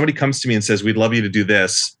yes. If somebody comes to me and says, "We'd love you to do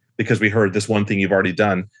this because we heard this one thing you've already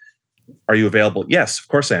done. Are you available?" Yes, of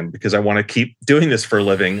course I am, because I want to keep doing this for a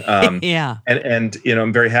living. Yeah. And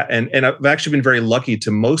I'm very happy. And I've actually been very lucky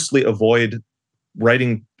to mostly avoid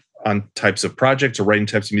writing on types of projects or writing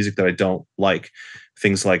types of music that I don't like.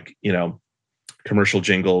 Things like, commercial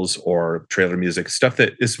jingles or trailer music, stuff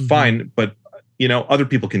that is fine, but other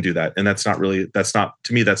people can do that. And that's not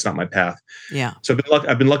my path. Yeah. So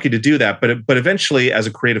I've been lucky to do that. But eventually, as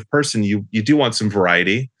a creative person, you do want some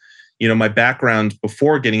variety. My background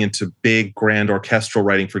before getting into big, grand orchestral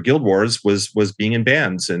writing for Guild Wars was being in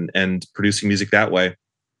bands and producing music that way.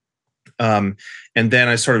 And then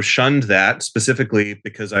I sort of shunned that specifically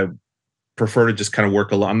because I prefer to just kind of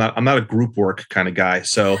work alone. I'm not a group work kind of guy.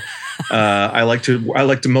 So I like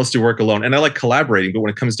to mostly work alone, and I like collaborating. But when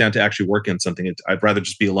it comes down to actually working on something, I'd rather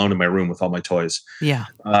just be alone in my room with all my toys. Yeah.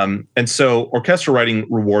 And so orchestral writing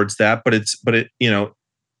rewards that, but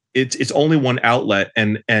it's only one outlet,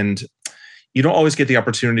 and you don't always get the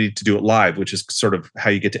opportunity to do it live, which is sort of how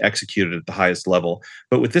you get to execute it at the highest level.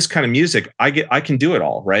 But with this kind of music, I can do it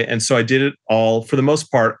all, right? And so I did it all for the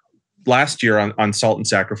most part last year on Salt and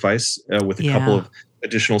Sacrifice with a couple of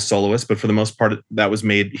additional soloists, but for the most part that was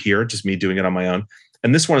made here, just me doing it on my own.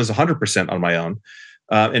 And this one is 100% on my own.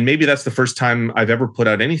 And maybe that's the first time I've ever put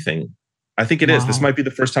out anything. I think it is. This might be the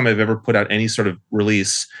first time I've ever put out any sort of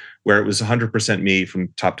release where it was 100% me from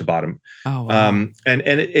top to bottom. Oh, wow. And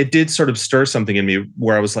it did sort of stir something in me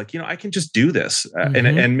where I was like, I can just do this.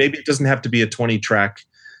 And maybe it doesn't have to be a 20-track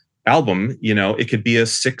album. It could be a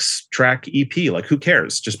 6-track EP. Like, who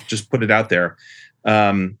cares? Just put it out there.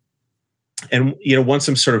 And once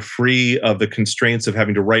I'm sort of free of the constraints of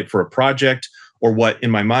having to write for a project, or what in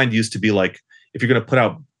my mind used to be like, if you're going to put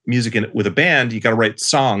out music with a band, you got to write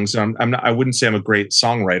songs. And I wouldn't say I'm a great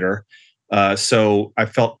songwriter. So I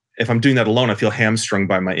felt if I'm doing that alone, I feel hamstrung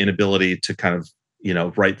by my inability to kind of,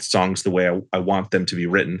 write songs the way I want them to be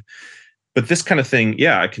written. But this kind of thing,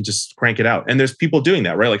 I can just crank it out. And there's people doing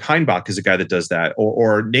that, right? Like Heinbach is a guy that does that.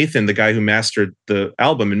 Or Nathan, the guy who mastered the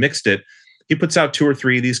album and mixed it, he puts out 2 or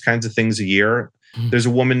 3 of these kinds of things a year. There's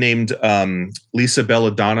a woman named Lisa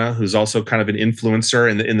Belladonna, who's also kind of an influencer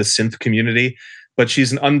in the synth community. But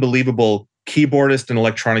she's an unbelievable keyboardist and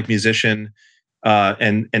electronic musician,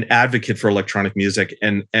 and an advocate for electronic music.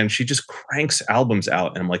 And she just cranks albums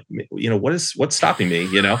out. And I'm like, what's stopping me?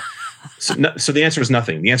 So the answer is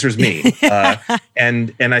nothing. The answer is me.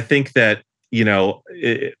 And I think that,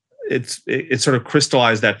 it sort of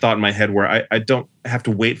crystallized that thought in my head where I don't have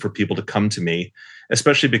to wait for people to come to me,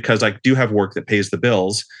 especially because I do have work that pays the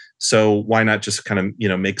bills. So why not just kind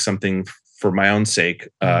of, make something for my own sake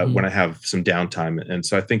when I have some downtime? And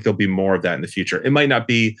so I think there'll be more of that in the future. It might not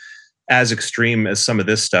be as extreme as some of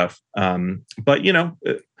this stuff. But,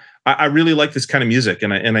 I really like this kind of music,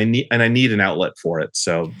 and I need an outlet for it.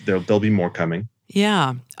 So there'll be more coming.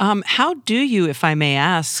 Yeah. How do you, if I may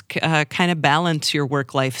ask, kind of balance your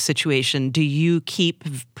work-life situation? Do you keep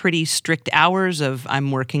pretty strict hours of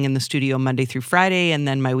I'm working in the studio Monday through Friday, and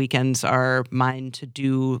then my weekends are mine to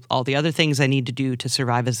do all the other things I need to do to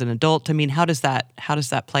survive as an adult? I mean, how does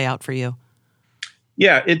that play out for you?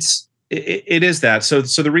 Yeah, it is that. So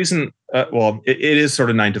the reason, it is sort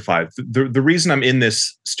of 9 to 5. The reason I'm in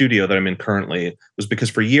this studio that I'm in currently was because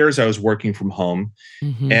for years I was working from home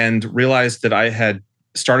Mm-hmm. and realized that I had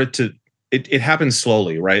started to. It happens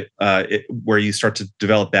slowly, right? Where you start to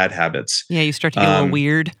develop bad habits. Yeah, you start to get a little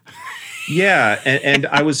weird. Yeah, and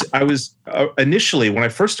I was initially when I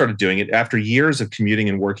first started doing it after years of commuting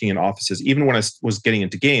and working in offices. Even when I was getting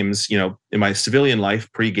into games, in my civilian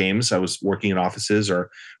life pre-games, I was working in offices or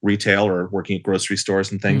retail or working at grocery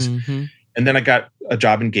stores and things. Mm-hmm. And then I got a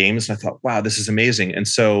job in games, and I thought, wow, this is amazing. And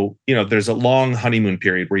so there's a long honeymoon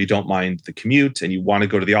period where you don't mind the commute and you want to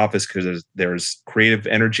go to the office because there's creative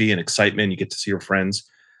energy and excitement. You get to see your friends.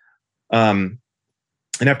 And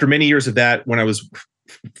after many years of that, when I was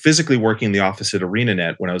physically working in the office at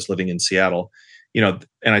ArenaNet when I was living in Seattle, and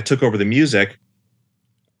I took over the music.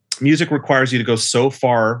 Music requires you to go so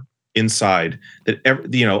far inside that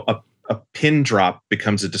a pin drop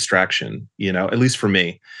becomes a distraction. At least for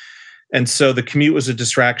me. And so the commute was a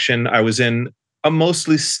distraction. I was in a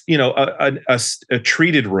mostly, a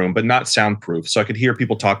treated room, but not soundproof, so I could hear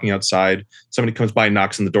people talking outside. Somebody comes by,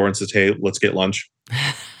 knocks on the door, and says, "Hey, let's get lunch."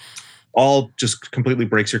 All just completely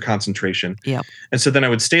breaks your concentration. Yep. And so then I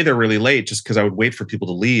would stay there really late just because I would wait for people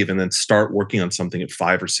to leave and then start working on something at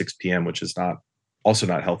 5 or 6 p.m., which is also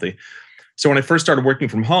not healthy. So when I first started working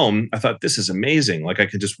from home, I thought, this is amazing. Like I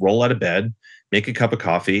could just roll out of bed, make a cup of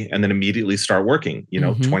coffee, and then immediately start working,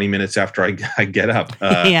 Mm-hmm. 20 minutes after I get up.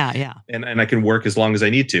 Yeah. And I can work as long as I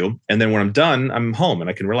need to. And then when I'm done, I'm home and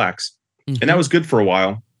I can relax. Mm-hmm. And that was good for a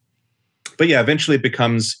while. But yeah, eventually it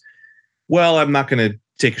becomes, well, I'm not going to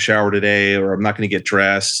take a shower today, or I'm not going to get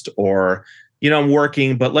dressed, or I'm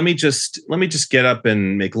working, but let me just get up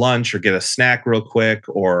and make lunch or get a snack real quick,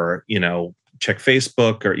 or check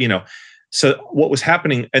Facebook, or so what was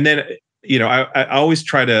happening. And then I always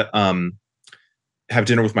try to have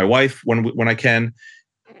dinner with my wife when I can,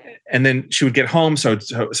 and then she would get home, so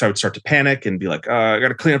I would start to panic and be like, I got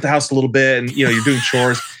to clean up the house a little bit, and you're doing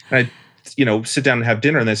chores, and I sit down and have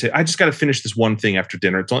dinner, and then say, I just got to finish this one thing after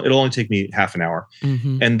dinner. It'll only take me half an hour.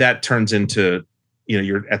 Mm-hmm. And that turns into,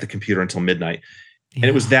 you're at the computer until midnight. Yeah. And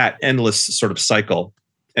it was that endless sort of cycle.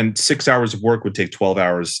 And 6 hours of work would take 12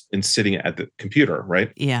 hours in sitting at the computer,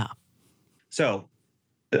 right? Yeah. So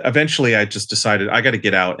eventually I just decided I got to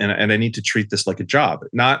get out, and I need to treat this like a job,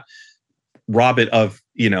 not rob it of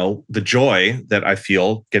the joy that I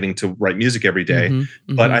feel getting to write music every day.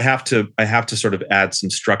 Mm-hmm. But I have to sort of add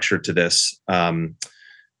some structure to this, and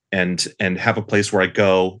have a place where I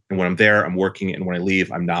go, and when I'm there I'm working, and when I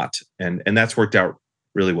leave I'm not, and that's worked out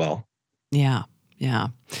really well. Yeah.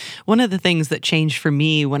 One of the things that changed for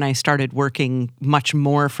me when I started working much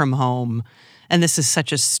more from home, and this is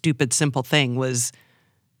such a stupid simple thing, was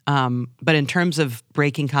but in terms of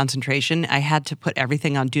breaking concentration, I had to put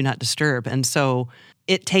everything on Do Not Disturb. And so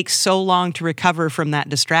it takes so long to recover from that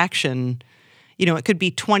distraction. It could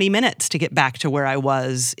be 20 minutes to get back to where I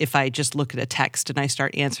was if I just look at a text and I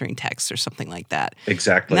start answering texts or something like that.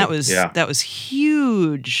 Exactly. And that was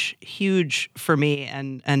huge for me.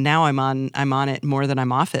 And now I'm on it more than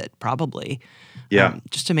I'm off it, probably. Yeah.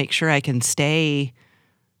 Just to make sure I can stay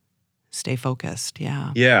focused.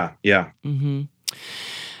 Yeah. Yeah. Mm-hmm.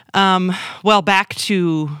 Well, back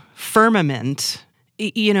to Firmament.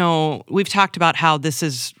 We've talked about how this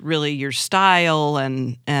is really your style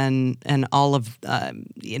and all of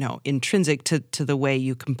intrinsic to the way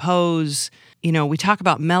you compose. We talk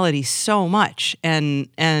about melody so much, and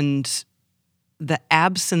the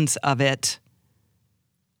absence of it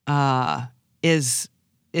is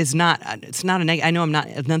not. It's not a negative. I know I'm not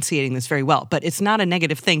enunciating this very well, but it's not a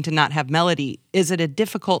negative thing to not have melody. Is it a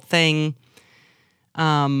difficult thing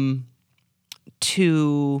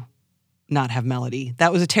to not have melody?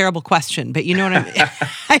 That was a terrible question, but you know what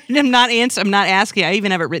I'm not asking. I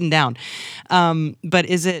even have it written down. But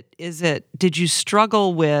is it, did you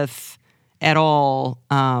struggle with at all,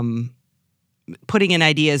 putting in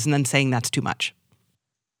ideas and then saying that's too much?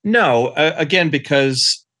 No, again,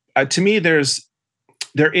 because to me, there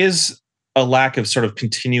is a lack of sort of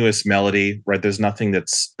continuous melody, right? There's nothing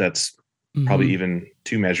that's Mm-hmm. probably even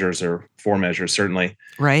 2 measures or 4 measures, certainly.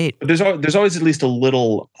 Right. But there's always at least a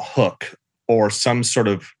little hook or some sort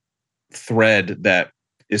of thread that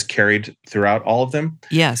is carried throughout all of them.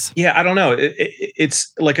 Yes. Yeah, I don't know.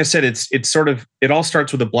 It's like I said, it's sort of, it all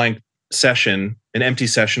starts with a blank session, an empty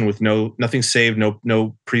session with nothing saved,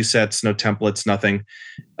 no presets, no templates, nothing.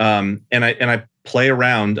 And I play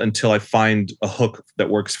around until I find a hook that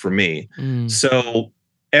works for me. So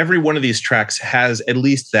every one of these tracks has at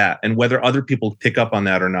least that, and whether other people pick up on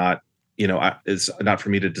that or not, is not for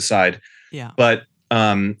me to decide. Yeah. But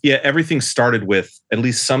everything started with at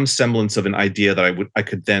least some semblance of an idea that I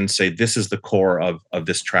could then say, this is the core of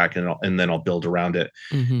this track, and then I'll build around it.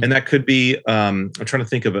 Mm-hmm. And that could be, I'm trying to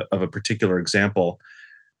think of a particular example.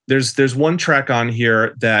 There's one track on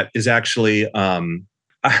here that is actually,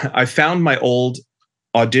 I found my old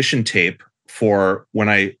audition tape for when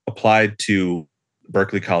I applied to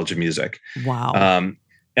Berklee College of Music. Wow.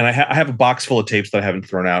 And I have a box full of tapes that I haven't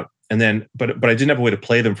thrown out. And then, but I didn't have a way to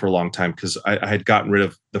play them for a long time because I had gotten rid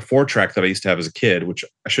of the 4-track that I used to have as a kid, which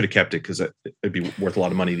I should have kept it because it'd be worth a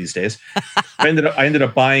lot of money these days. I ended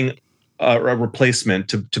up buying a replacement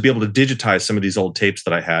to be able to digitize some of these old tapes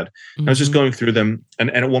that I had. Mm-hmm. I was just going through them, and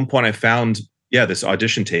at one point I found this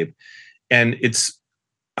audition tape, and it's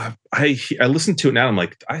I listened to it now. I'm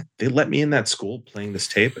like, they let me in that school playing this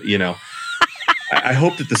tape. I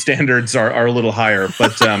hope that the standards are a little higher,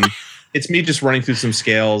 but. It's me just running through some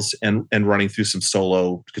scales and running through some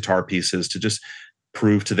solo guitar pieces to just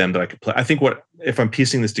prove to them that I could play. I think if I'm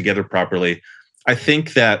piecing this together properly, I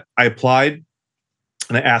think that I applied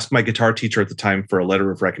and I asked my guitar teacher at the time for a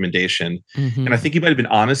letter of recommendation. Mm-hmm. And I think he might have been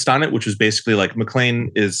honest on it, which was basically like,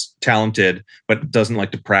 Maclaine is talented, but doesn't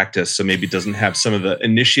like to practice. So maybe doesn't have some of the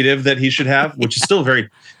initiative that he should have, which is still very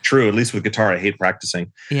true. At least with guitar, I hate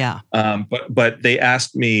practicing. Yeah. But they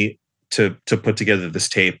asked me to put together this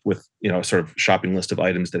tape with, sort of shopping list of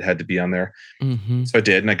items that had to be on there. Mm-hmm. So I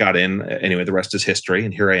did, and I got in. Anyway, the rest is history,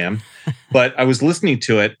 and here I am. But I was listening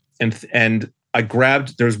to it, and I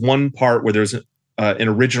grabbed, there's one part where there's an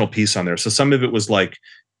original piece on there. So some of it was like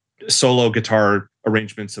solo guitar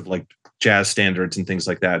arrangements of like jazz standards and things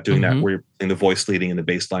like that, doing that where you're playing the voice leading and the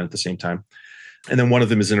bass line at the same time. And then one of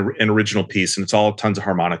them is an original piece, and it's all tons of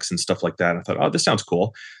harmonics and stuff like that. And I thought, oh, this sounds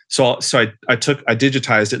cool. So I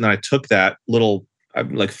digitized it, and then I took that little,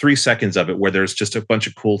 like 3 seconds of it where there's just a bunch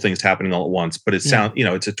of cool things happening all at once, but it's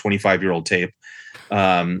it's a 25-year-old tape,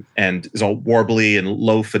 and it's all warbly and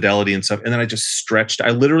low fidelity and stuff. And then I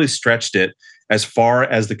literally stretched it as far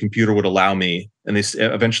as the computer would allow me. And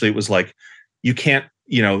eventually it was like, you can't,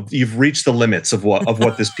 you've reached the limits of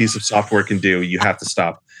what this piece of software can do. You have to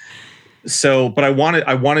stop. So, but I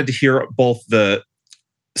wanted to hear both the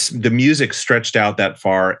music stretched out that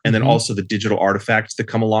far, and then also the digital artifacts that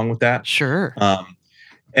come along with that. Sure.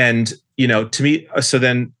 And to me, so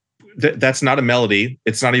then that's not a melody.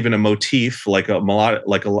 It's not even a motif, like a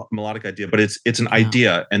melodic idea, but it's an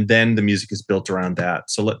idea, and then the music is built around that.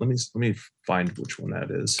 So let me find which one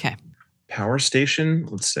that is. Okay. Power Station.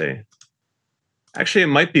 Let's see. Actually, it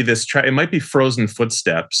might be this track. It might be Frozen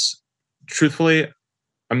Footsteps. Truthfully,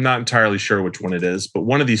 I'm not entirely sure which one it is, but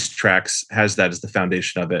one of these tracks has that as the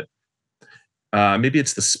foundation of it. Maybe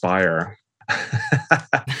it's The Spire.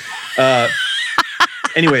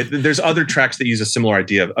 Anyway, there's other tracks that use a similar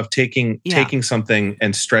idea of taking something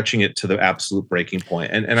and stretching it to the absolute breaking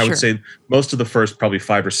point. And I would say most of the first probably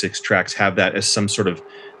 5 or 6 tracks have that as some sort of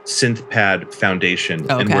synth pad foundation,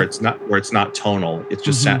 and where it's not tonal. It's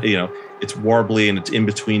just it's warbly and it's in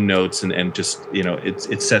between notes, and just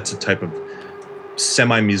it sets a type of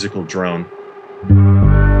semi-musical drone.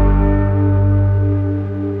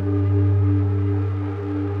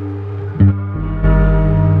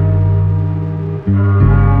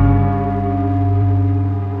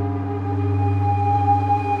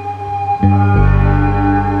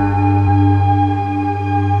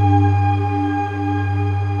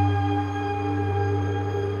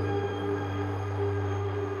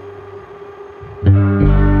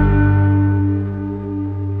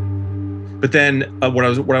 But then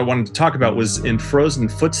what I wanted to talk about was in Frozen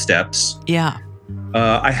Footsteps. Yeah.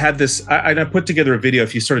 I had this, I put together a video.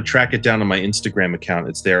 If you sort of track it down on my Instagram account,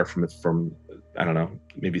 it's there from I don't know,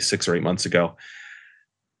 maybe 6 or 8 months ago.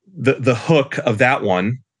 The hook of that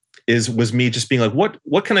one was me just being like,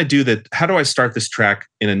 what can I do how do I start this track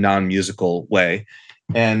in a non-musical way?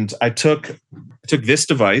 And I took this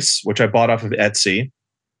device, which I bought off of Etsy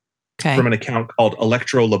from an account called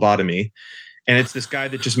Electro Lobotomy. And it's this guy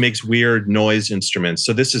that just makes weird noise instruments.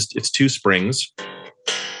 So it's 2 springs.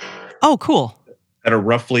 Oh, cool. That are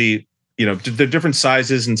roughly, they're different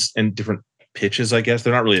sizes and different pitches, I guess.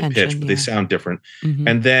 They're not really a pitch, but they sound different. Mm-hmm.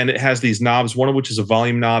 And then it has these knobs, one of which is a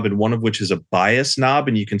volume knob and one of which is a bias knob.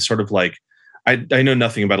 And you can sort of like, I know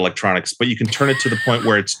nothing about electronics, but you can turn it to the point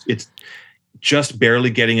where it's just barely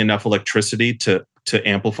getting enough electricity to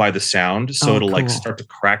amplify the sound. So it'll like start to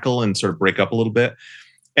crackle and sort of break up a little bit.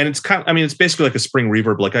 And it's kind of, I mean, it's basically like a spring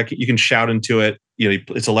reverb. Like you can shout into it. You know,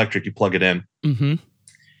 it's electric. You plug it in. Mm-hmm.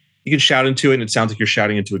 You can shout into it, and it sounds like you're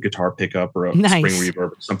shouting into a guitar pickup or a spring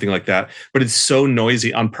reverb or something like that. But it's so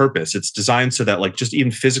noisy on purpose. It's designed so that like just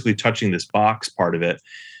even physically touching this box part of it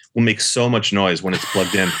will make so much noise when it's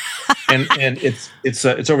plugged in. and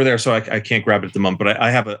it's over there, so I can't grab it at the moment. But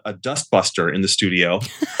I have a dust buster in the studio,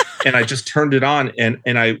 and I just turned it on and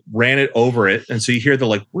I ran it over it, and so you hear the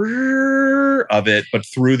like whirr of it, but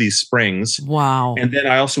through these springs. Wow! And then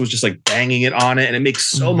I also was just like banging it on it, and it makes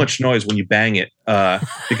so much noise when you bang it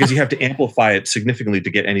because you have to amplify it significantly to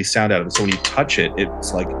get any sound out of it. So when you touch it,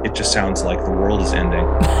 it's like it just sounds like the world is ending.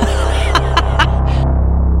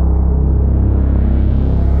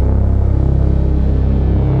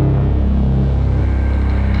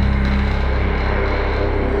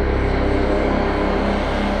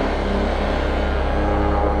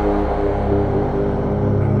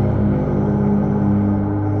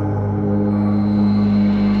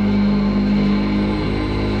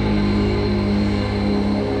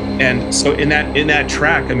 And so in that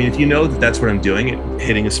track, I mean, if you know that that's what I'm doing,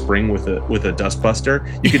 hitting a spring with a dust buster,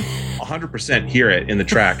 you could 100% hear it in the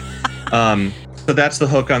track. So that's the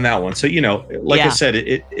hook on that one. So I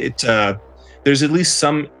said, there's at least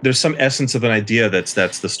some essence of an idea that's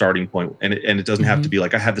the starting point, and it doesn't have to be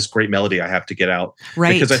like I have this great melody I have to get out,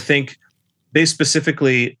 right? Because I think they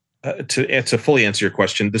specifically to fully answer your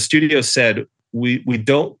question, the studio said we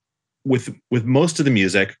don't with most of the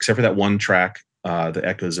music except for that one track. The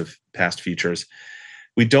echoes of past futures.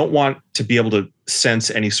 We don't want to be able to sense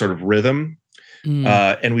any sort of rhythm,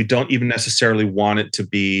 and we don't even necessarily want it to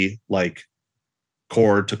be like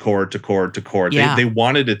chord to chord to chord to chord. Yeah. They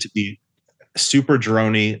wanted it to be super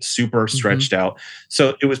droney, super stretched out.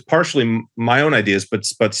 So it was partially my own ideas,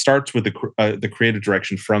 but starts with the creative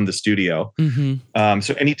direction from the studio.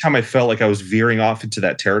 So anytime I felt like I was veering off into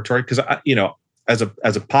that territory, because as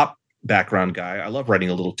a pop background guy, I love writing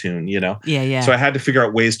a little tune, Yeah. So I had to figure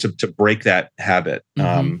out ways to break that habit.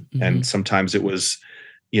 And sometimes it was,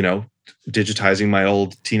 digitizing my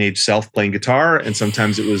old teenage self playing guitar. And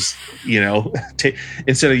sometimes it was,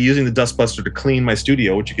 instead of using the dustbuster to clean my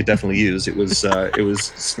studio, which you could definitely use, it was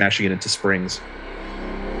smashing it into springs.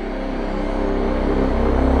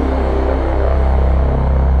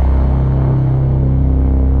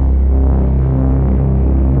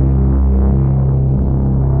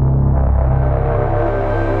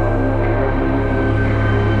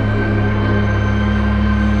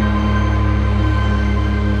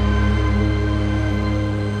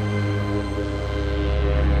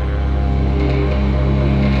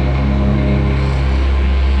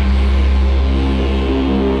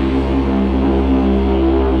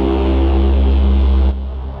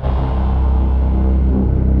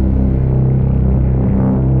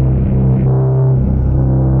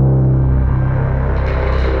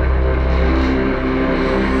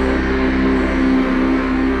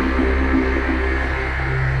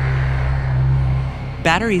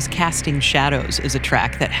 Batteries Casting Shadows is a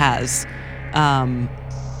track that has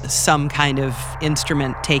some kind of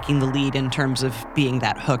instrument taking the lead in terms of being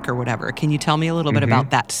that hook or whatever. Can you tell me a little bit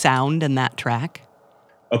about that sound and that track?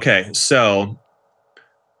 Okay, so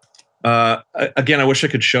again, I wish I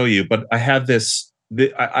could show you, but I have this.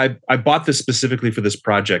 I bought this specifically for this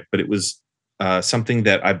project, but it was something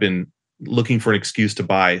that I've been looking for an excuse to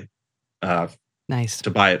buy. Nice. To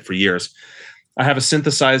buy it for years. I have a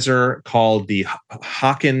synthesizer called the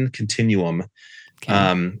Hawken Continuum. Okay.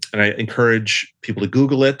 And I encourage people to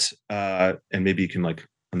Google it. And maybe you can, like,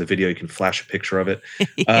 on the video, you can flash a picture of it.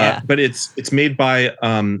 Yeah. But it's made by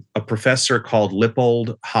a professor called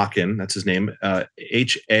Lippold Hawken. That's his name.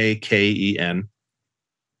 Haken.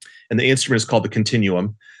 And the instrument is called the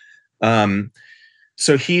Continuum.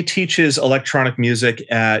 So he teaches electronic music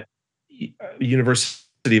at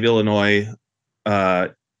University of Illinois,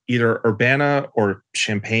 either Urbana or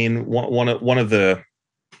Champaign, one of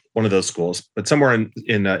those schools, but somewhere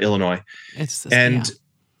in Illinois.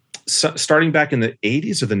 Starting back in the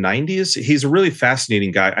 80s or the 90s, he's a really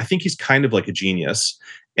fascinating guy. I think he's kind of like a genius,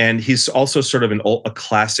 and he's also sort of a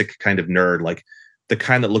classic kind of nerd, like the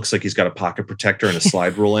kind that looks like he's got a pocket protector and a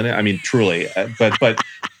slide rule in it. I mean, truly, but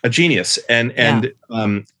a genius. And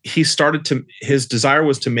he started to. His desire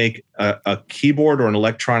was to make a keyboard or an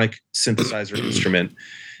electronic synthesizer instrument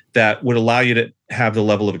that would allow you to have the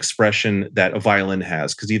level of expression that a violin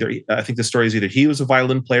has. Because I think the story is either he was a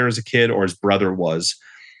violin player as a kid or his brother was.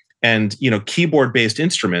 And, keyboard-based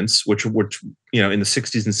instruments, which in the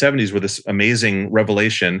 60s and 70s were this amazing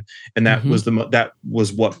revelation. And that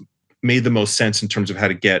was what made the most sense in terms of how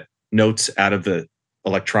to get notes out of the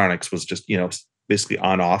electronics was just, basically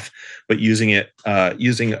on off, but using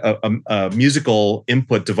a musical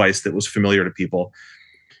input device that was familiar to people.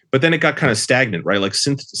 But then it got kind of stagnant, right? Like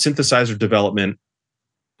synthesizer development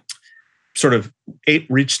sort of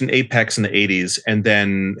reached an apex in the 80s and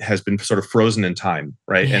then has been sort of frozen in time,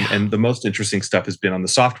 right? Yeah. And the most interesting stuff has been on the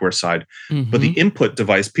software side. Mm-hmm. But the input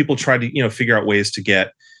device, people try to, figure out ways to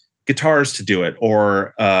get guitars to do it,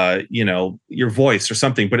 or your voice or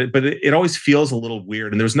something, but it always feels a little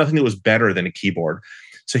weird, and there was nothing that was better than a keyboard.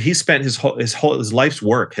 So he spent his life's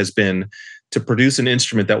work has been to produce an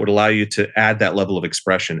instrument that would allow you to add that level of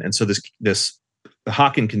expression. And so the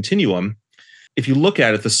Hawken Continuum, if you look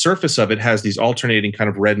at it, the surface of it has these alternating kind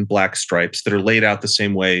of red and black stripes that are laid out the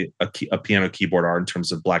same way a piano keyboard are in terms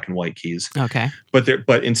of black and white keys. Okay.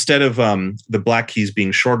 But instead of the black keys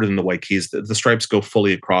being shorter than the white keys, the stripes go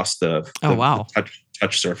fully across the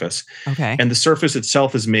touch surface. Okay. And the surface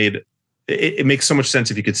itself is made. It makes so much sense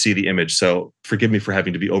if you could see the image. So forgive me for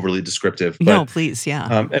having to be overly descriptive. But, no, please,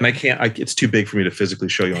 yeah. And I can't. It's too big for me to physically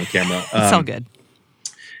show you on camera. It's all good.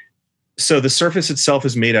 So the surface itself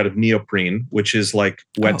is made out of neoprene, which is like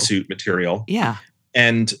wetsuit material. Yeah.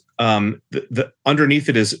 And the underneath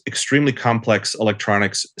it is extremely complex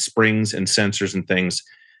electronics, springs and sensors and things.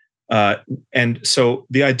 And so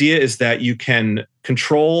the idea is that you can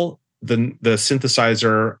control the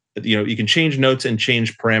synthesizer. You can change notes and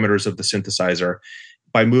change parameters of the synthesizer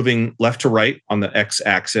by moving left to right on the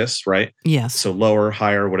x-axis, right? Yes. So lower,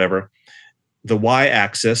 higher, whatever. The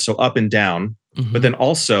y-axis, so up and down. Mm-hmm. But then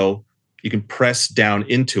also you can press down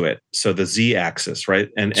into it, so the z-axis, right?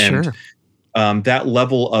 And sure. That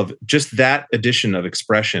level of just that addition of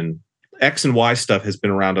expression, X and Y stuff has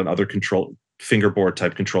been around on other fingerboard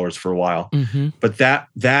type controllers for a while. Mm-hmm. But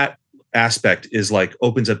that aspect is like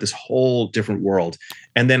opens up this whole different world.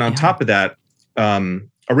 And then on top of that,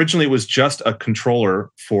 originally it was just a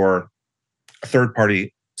controller for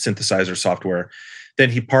third-party synthesizer software. Then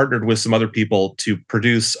he partnered with some other people to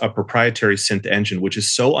produce a proprietary synth engine, which is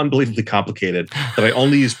so unbelievably complicated that I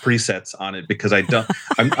only use presets on it because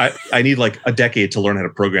I need like a decade to learn how to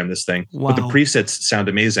program this thing. Wow. But the presets sound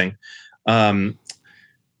amazing.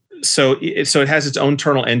 So it has its own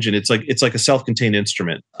internal engine. It's like a self-contained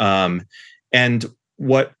instrument. And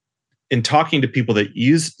what, in talking to people that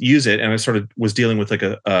use it, and I sort of was dealing with like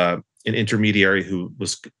an intermediary who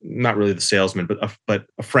was not really the salesman, but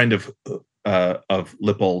a friend of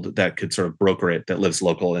Lippold that could sort of broker it, that lives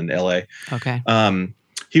local in LA. Okay.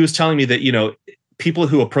 He was telling me that, people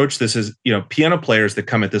who approach this as, piano players that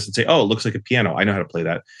come at this and say, oh, it looks like a piano, I know how to play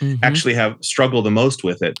that, actually have struggled the most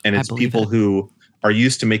with it. And it's people who are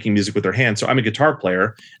used to making music with their hands. So I'm a guitar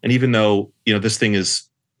player. And even though, this thing is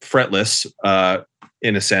fretless,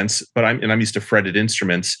 in a sense, but I'm used to fretted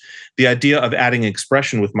instruments, the idea of adding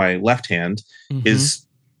expression with my left hand is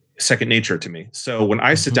second nature to me. So when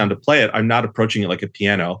I sit down to play it, I'm not approaching it like a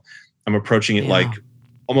piano. I'm approaching it like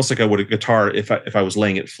almost like I would a guitar if I was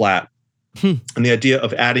laying it flat. And the idea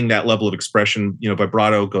of adding that level of expression,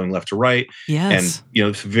 vibrato going left to right. Yes. And,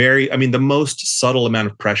 it's the most subtle amount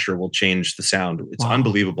of pressure will change the sound. It's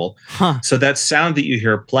unbelievable. Huh. So that sound that you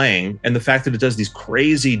hear playing, and the fact that it does these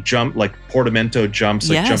crazy like portamento jumps,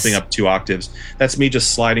 like jumping up 2 octaves, that's me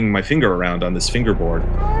just sliding my finger around on this fingerboard.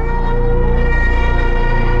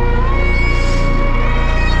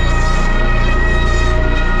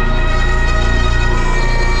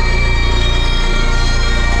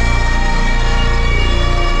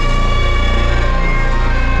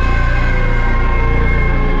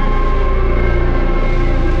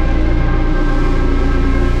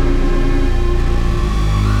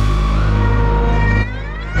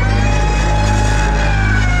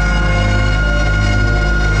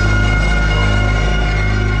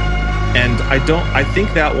 I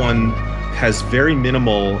think that one has very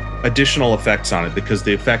minimal additional effects on it because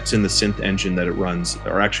the effects in the synth engine that it runs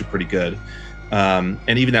are actually pretty good. And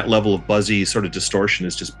even that level of buzzy sort of distortion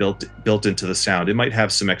is just built into the sound. It might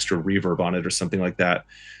have some extra reverb on it or something like that.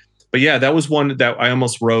 But yeah, that was one that I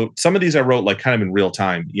almost wrote. Some of these I wrote like kind of in real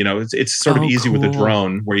time. It's sort of easy with a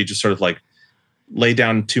drone where you just sort of like lay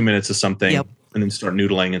down 2 minutes of something. Yep. And then start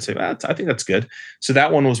noodling and say, I think that's good. So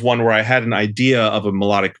that one was one where I had an idea of a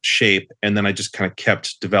melodic shape, and then I just kind of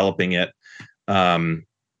kept developing it.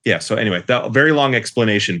 So anyway, that very long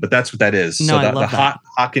explanation, but that's what that is. No, so I love the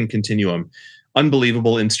Hawken Continuum,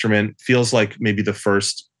 unbelievable instrument, feels like maybe the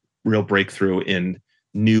first real breakthrough in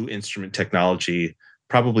new instrument technology,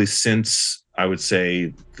 probably since I would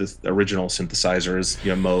say the original synthesizers,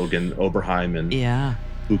 Moog and Oberheim and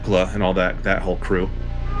Buchla and all that whole crew.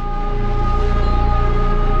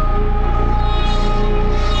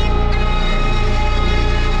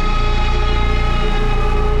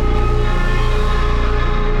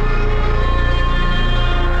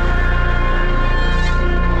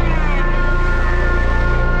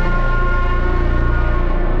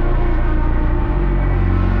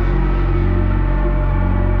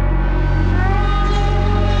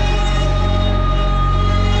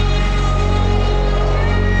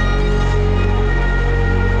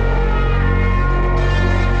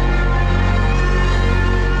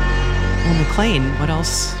 Maclaine, what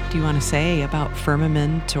else do you want to say about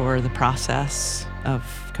Firmament or the process of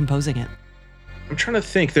composing it? I'm trying to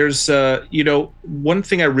think. There's, one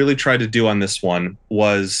thing I really tried to do on this one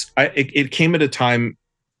was it came at a time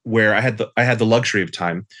where I had the luxury of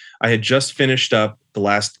time. I had just finished up the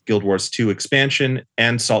last Guild Wars 2 expansion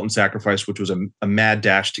and Salt and Sacrifice, which was a mad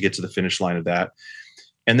dash to get to the finish line of that.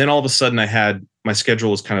 And then all of a sudden, my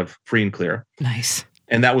schedule was kind of free and clear. Nice.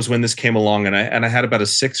 And that was when this came along, and I had about a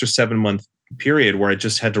 6 or 7 month period where I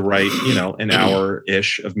just had to write, an hour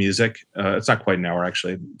ish of music. It's not quite an hour,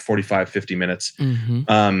 actually, 45, 50 minutes. Mm-hmm.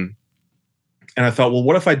 And I thought, well,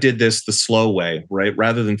 what if I did this the slow way, right?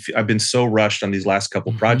 Rather than, I've been so rushed on these last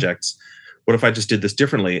couple projects. What if I just did this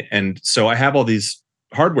differently? And so I have all these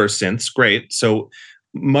hardware synths, great. So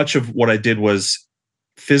much of what I did was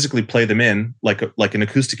physically play them in like an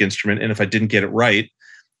acoustic instrument. And if I didn't get it right,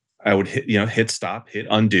 I would hit stop, hit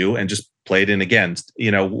undo, and just play it in again.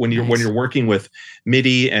 When you're working with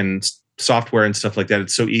MIDI and software and stuff like that,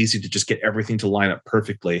 it's so easy to just get everything to line up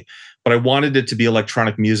perfectly. But I wanted it to be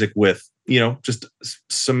electronic music with, just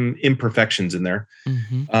some imperfections in there.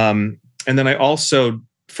 Mm-hmm. And then I also,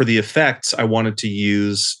 for the effects, I wanted to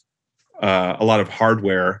use a lot of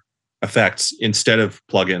hardware effects instead of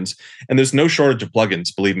plugins. And there's no shortage of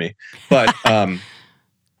plugins, believe me. But I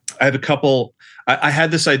have a couple. I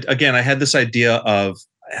had this idea of,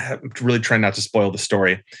 really trying not to spoil the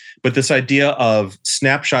story, but this idea of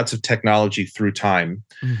snapshots of technology through time,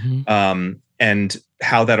 and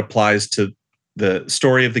how that applies to the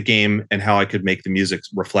story of the game and how I could make the music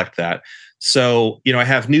reflect that. So, I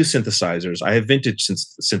have new synthesizers, I have vintage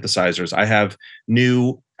synthesizers, I have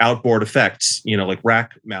new outboard effects, like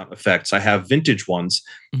rack mount effects, I have vintage ones.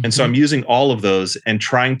 And so I'm using all of those and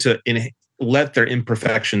trying to let their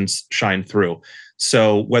imperfections shine through.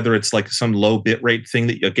 So whether it's like some low bit rate thing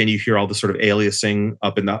that, again, you hear all the sort of aliasing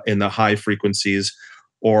up in the high frequencies,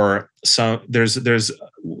 or there's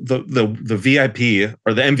the VIP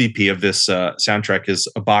or the MVP of this soundtrack is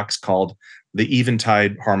a box called the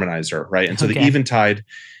Eventide Harmonizer, right? And so the Eventide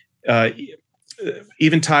they're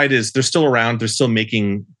still around. They're still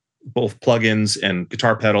making both plugins and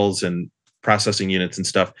guitar pedals and processing units and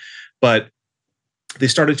stuff, but they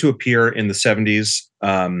started to appear in the 70s.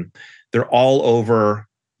 They're all over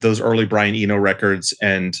those early Brian Eno records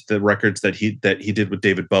and the records that he did with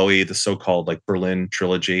David Bowie, the so-called like Berlin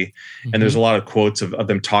trilogy. And there's a lot of quotes of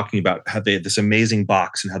them talking about how they had this amazing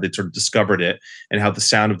box and how they sort of discovered it and how the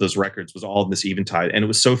sound of those records was all in this Eventide. And it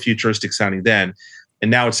was so futuristic sounding then.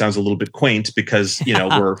 And now it sounds a little bit quaint because,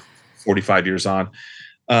 we're 45 years on.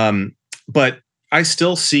 But I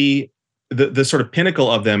still see the sort of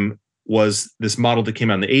pinnacle of them was this model that came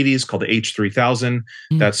out in the 80s called the H3000.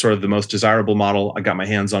 That's sort of the most desirable model. I got my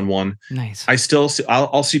hands on one. Nice. I still see,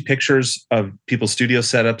 I'll see pictures of people's studio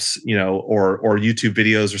setups, or YouTube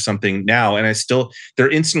videos or something now. And they're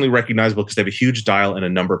instantly recognizable because they have a huge dial and a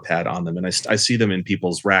number pad on them. And I see them in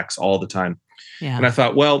people's racks all the time. Yeah. And I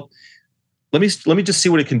thought, well, let me just see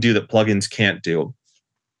what it can do that plugins can't do.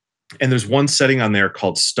 And there's one setting on there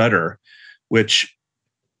called stutter, which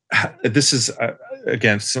this is,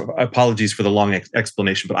 again, so apologies for the long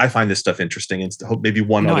explanation, but I find this stuff interesting, and hope maybe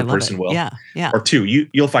one other person will. Yeah. Or two.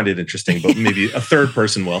 You'll find it interesting, but maybe a third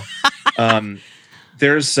person will.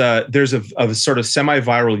 There's a sort of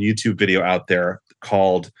semi-viral YouTube video out there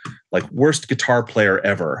called like "Worst Guitar Player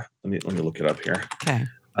Ever." Let me look it up here. Okay.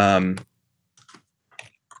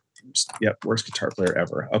 Worst guitar player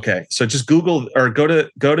ever. Okay, so just Google or go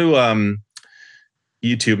to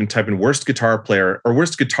YouTube and type in worst guitar player or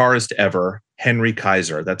worst guitarist ever, Henry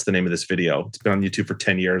Kaiser. That's the name of this video. It's been on YouTube for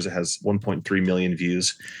 10 years. It has 1.3 million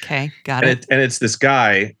views. Okay, got it. And it's this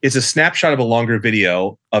guy. It's a snapshot of a longer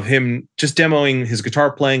video of him just demoing his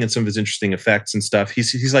guitar playing and some of his interesting effects and stuff.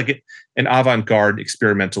 He's like an avant-garde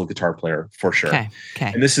experimental guitar player for sure. Okay.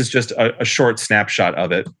 And this is just a short snapshot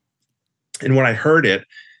of it. And when I heard it,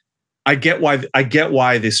 I get why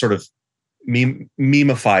they sort of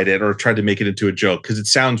memeified it or tried to make it into a joke because it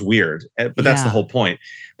sounds weird, but that's the whole point.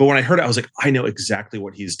 But when I heard it, I was like, I know exactly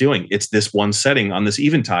what he's doing. It's this one setting on this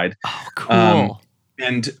Eventide. Oh, cool.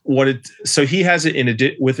 And so he has it in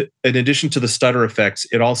addition to the stutter effects,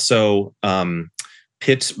 it also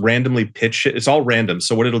randomly pitch it. It's all random.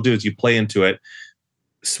 So what it'll do is you play into it.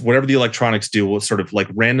 Whatever the electronics do will sort of like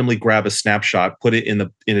randomly grab a snapshot, put it in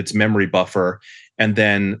its memory buffer, and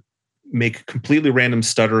then make completely random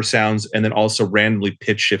stutter sounds, and then also randomly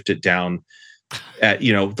pitch shift it down. At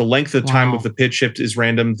the length of time of the pitch shift is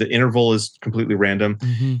random, the interval is completely random,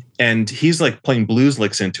 and he's like playing blues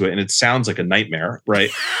licks into it, and it sounds like a nightmare, right?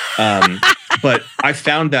 But I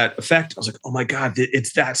found that effect. I was like, oh my God,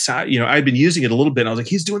 it's that sound. I'd been using it a little bit. And I was like,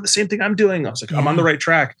 he's doing the same thing I'm doing. I was like, I'm on the right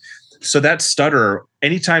track. So that stutter,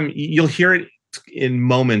 anytime you'll hear it in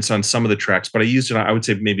moments on some of the tracks, but I used it on, I would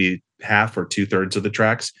say maybe half or 2/3 of the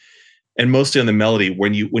tracks. And mostly on the melody,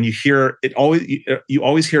 when you hear it, you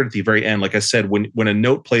always hear it at the very end. Like I said, when a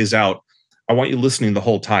note plays out, I want you listening the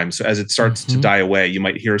whole time. So as it starts to die away, you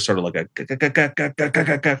might hear sort of like a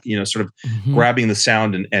sort of grabbing the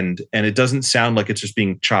sound, and it doesn't sound like it's just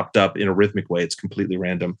being chopped up in a rhythmic way. It's completely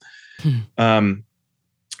random.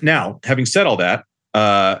 Now, having said all that,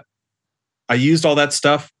 I used all that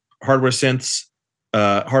stuff, hardware synths,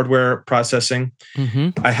 hardware processing.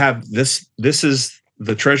 I have this is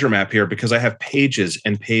the treasure map here because I have pages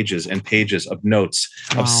and pages and pages of notes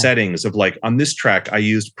of settings of like on this track, I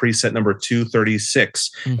used preset number 236,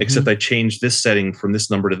 except I changed this setting from this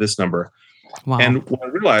number to this number. And what I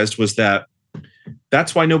realized was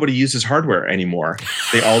that's why nobody uses hardware anymore.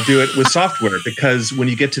 They all do it with software, because when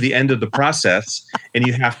you get to the end of the process and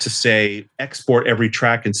you have to say export every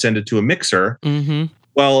track and send it to a mixer,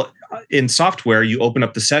 well, in software, you open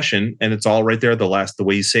up the session and it's all right there, the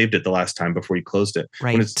way you saved it the last time before you closed it.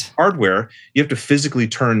 Right. When it's hardware, you have to physically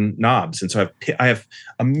turn knobs. And so I have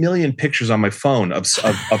a million pictures on my phone of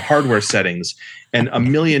hardware settings and a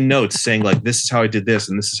million notes saying like, this is how I did this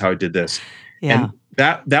and this is how I did this. Yeah. And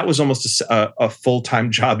that was almost a full-time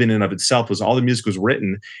job in and of itself. Was all the music was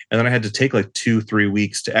written, and then I had to take like 2-3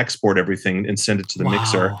 weeks to export everything and send it to the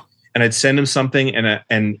mixer. And I'd send him something,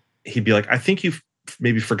 and he'd be like, I think you've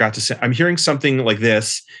maybe forgot to send. I'm hearing something like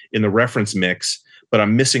this in the reference mix, but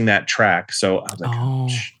I'm missing that track. So I was like, oh,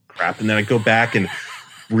 crap. And then I go back and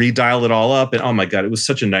redial it all up, and oh my God, it was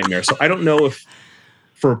such a nightmare. So I don't know if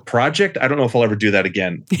for a project, I don't know if I'll ever do that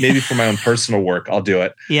again. Maybe for my own personal work, I'll do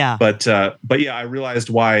it. Yeah. But yeah, I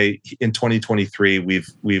realized why in 2023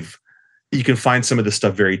 you can find some of this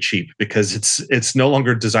stuff very cheap because it's no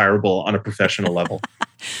longer desirable on a professional level.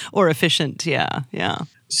 Or efficient. Yeah. Yeah.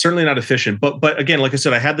 Certainly not efficient. But again, like I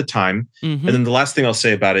said, I had the time. And then the last thing I'll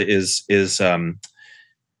say about it is and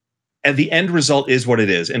the end result is what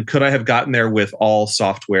it is. And could I have gotten there with all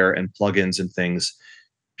software and plugins and things?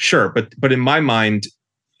 Sure. But in my mind,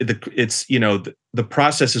 it's the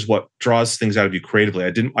process is what draws things out of you creatively. I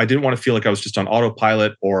didn't want to feel like I was just on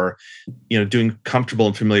autopilot or doing comfortable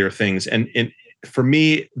and familiar things. And for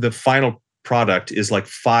me, the final product is like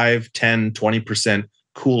 5, 10, 20%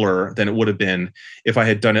 cooler than it would have been if I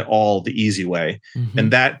had done it all the easy way.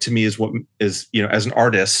 And that to me is what is, as an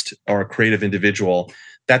artist or a creative individual,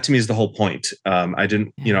 that to me is the whole point. I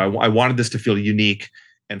wanted this to feel unique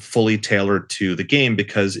and fully tailored to the game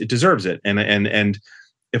because it deserves it. And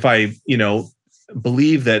if I,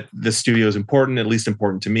 believe that the studio is important, at least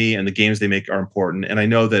important to me, and the games they make are important. And I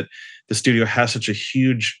know that the studio has such a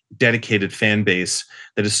huge dedicated fan base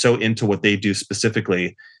that is so into what they do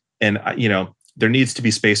specifically. And, there needs to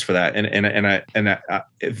be space for that. And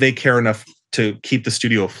if they care enough to keep the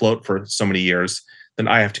studio afloat for so many years, then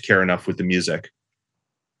I have to care enough with the music.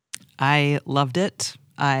 I loved it.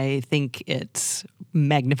 I think it's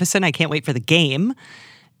magnificent. I can't wait for the game.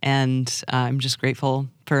 And I'm just grateful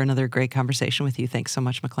for another great conversation with you. Thanks so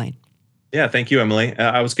much, Maclaine. Yeah, thank you, Emily.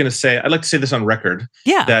 I was going to say, I'd like to say this on record.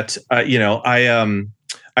 Yeah. That, I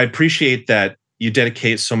appreciate that you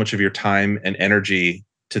dedicate so much of your time and energy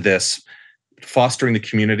to this, fostering the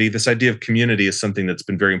community. This idea of community is something that's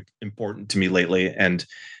been very important to me lately. And,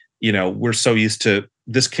 we're so used to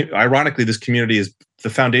this. Ironically, this community is the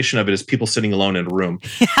foundation of it is people sitting alone in a room.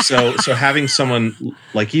 So having someone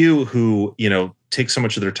like you who, takes so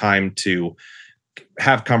much of their time to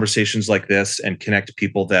have conversations like this and connect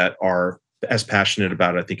people that are as passionate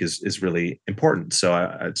about it, I think is really important. So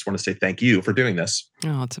I just want to say thank you for doing this.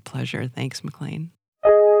 Oh, it's a pleasure. Thanks, Maclaine.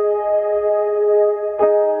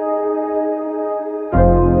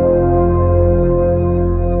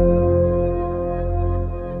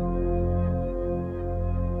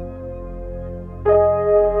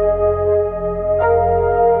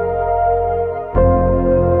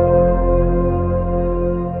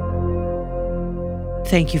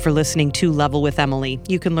 Thank you for listening to Level with Emily.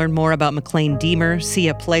 You can learn more about Maclaine Diemer, see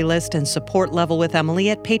a playlist, and support Level with Emily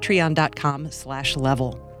at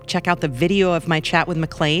patreon.com/level. Check out the video of my chat with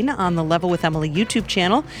Maclaine on the Level with Emily YouTube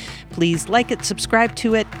channel. Please like it, subscribe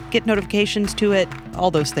to it, get notifications to it,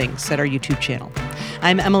 all those things at our YouTube channel.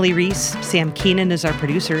 I'm Emily Reese. Sam Keenan is our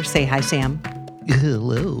producer. Say hi, Sam.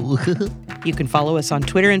 Hello. You can follow us on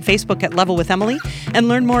Twitter and Facebook at Level with Emily and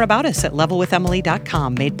learn more about us at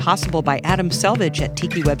levelwithemily.com, made possible by Adam Selvage at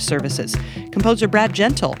Tiki Web Services. Composer Brad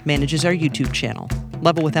Gentle manages our YouTube channel.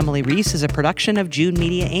 Level with Emily Reese is a production of June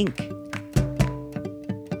Media, Inc.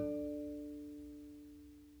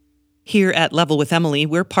 Here at Level with Emily,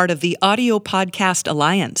 we're part of the Audio Podcast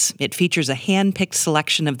Alliance. It features a hand-picked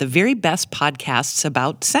selection of the very best podcasts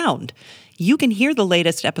about sound. You can hear the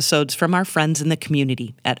latest episodes from our friends in the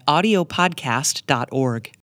community at audiopodcast.org.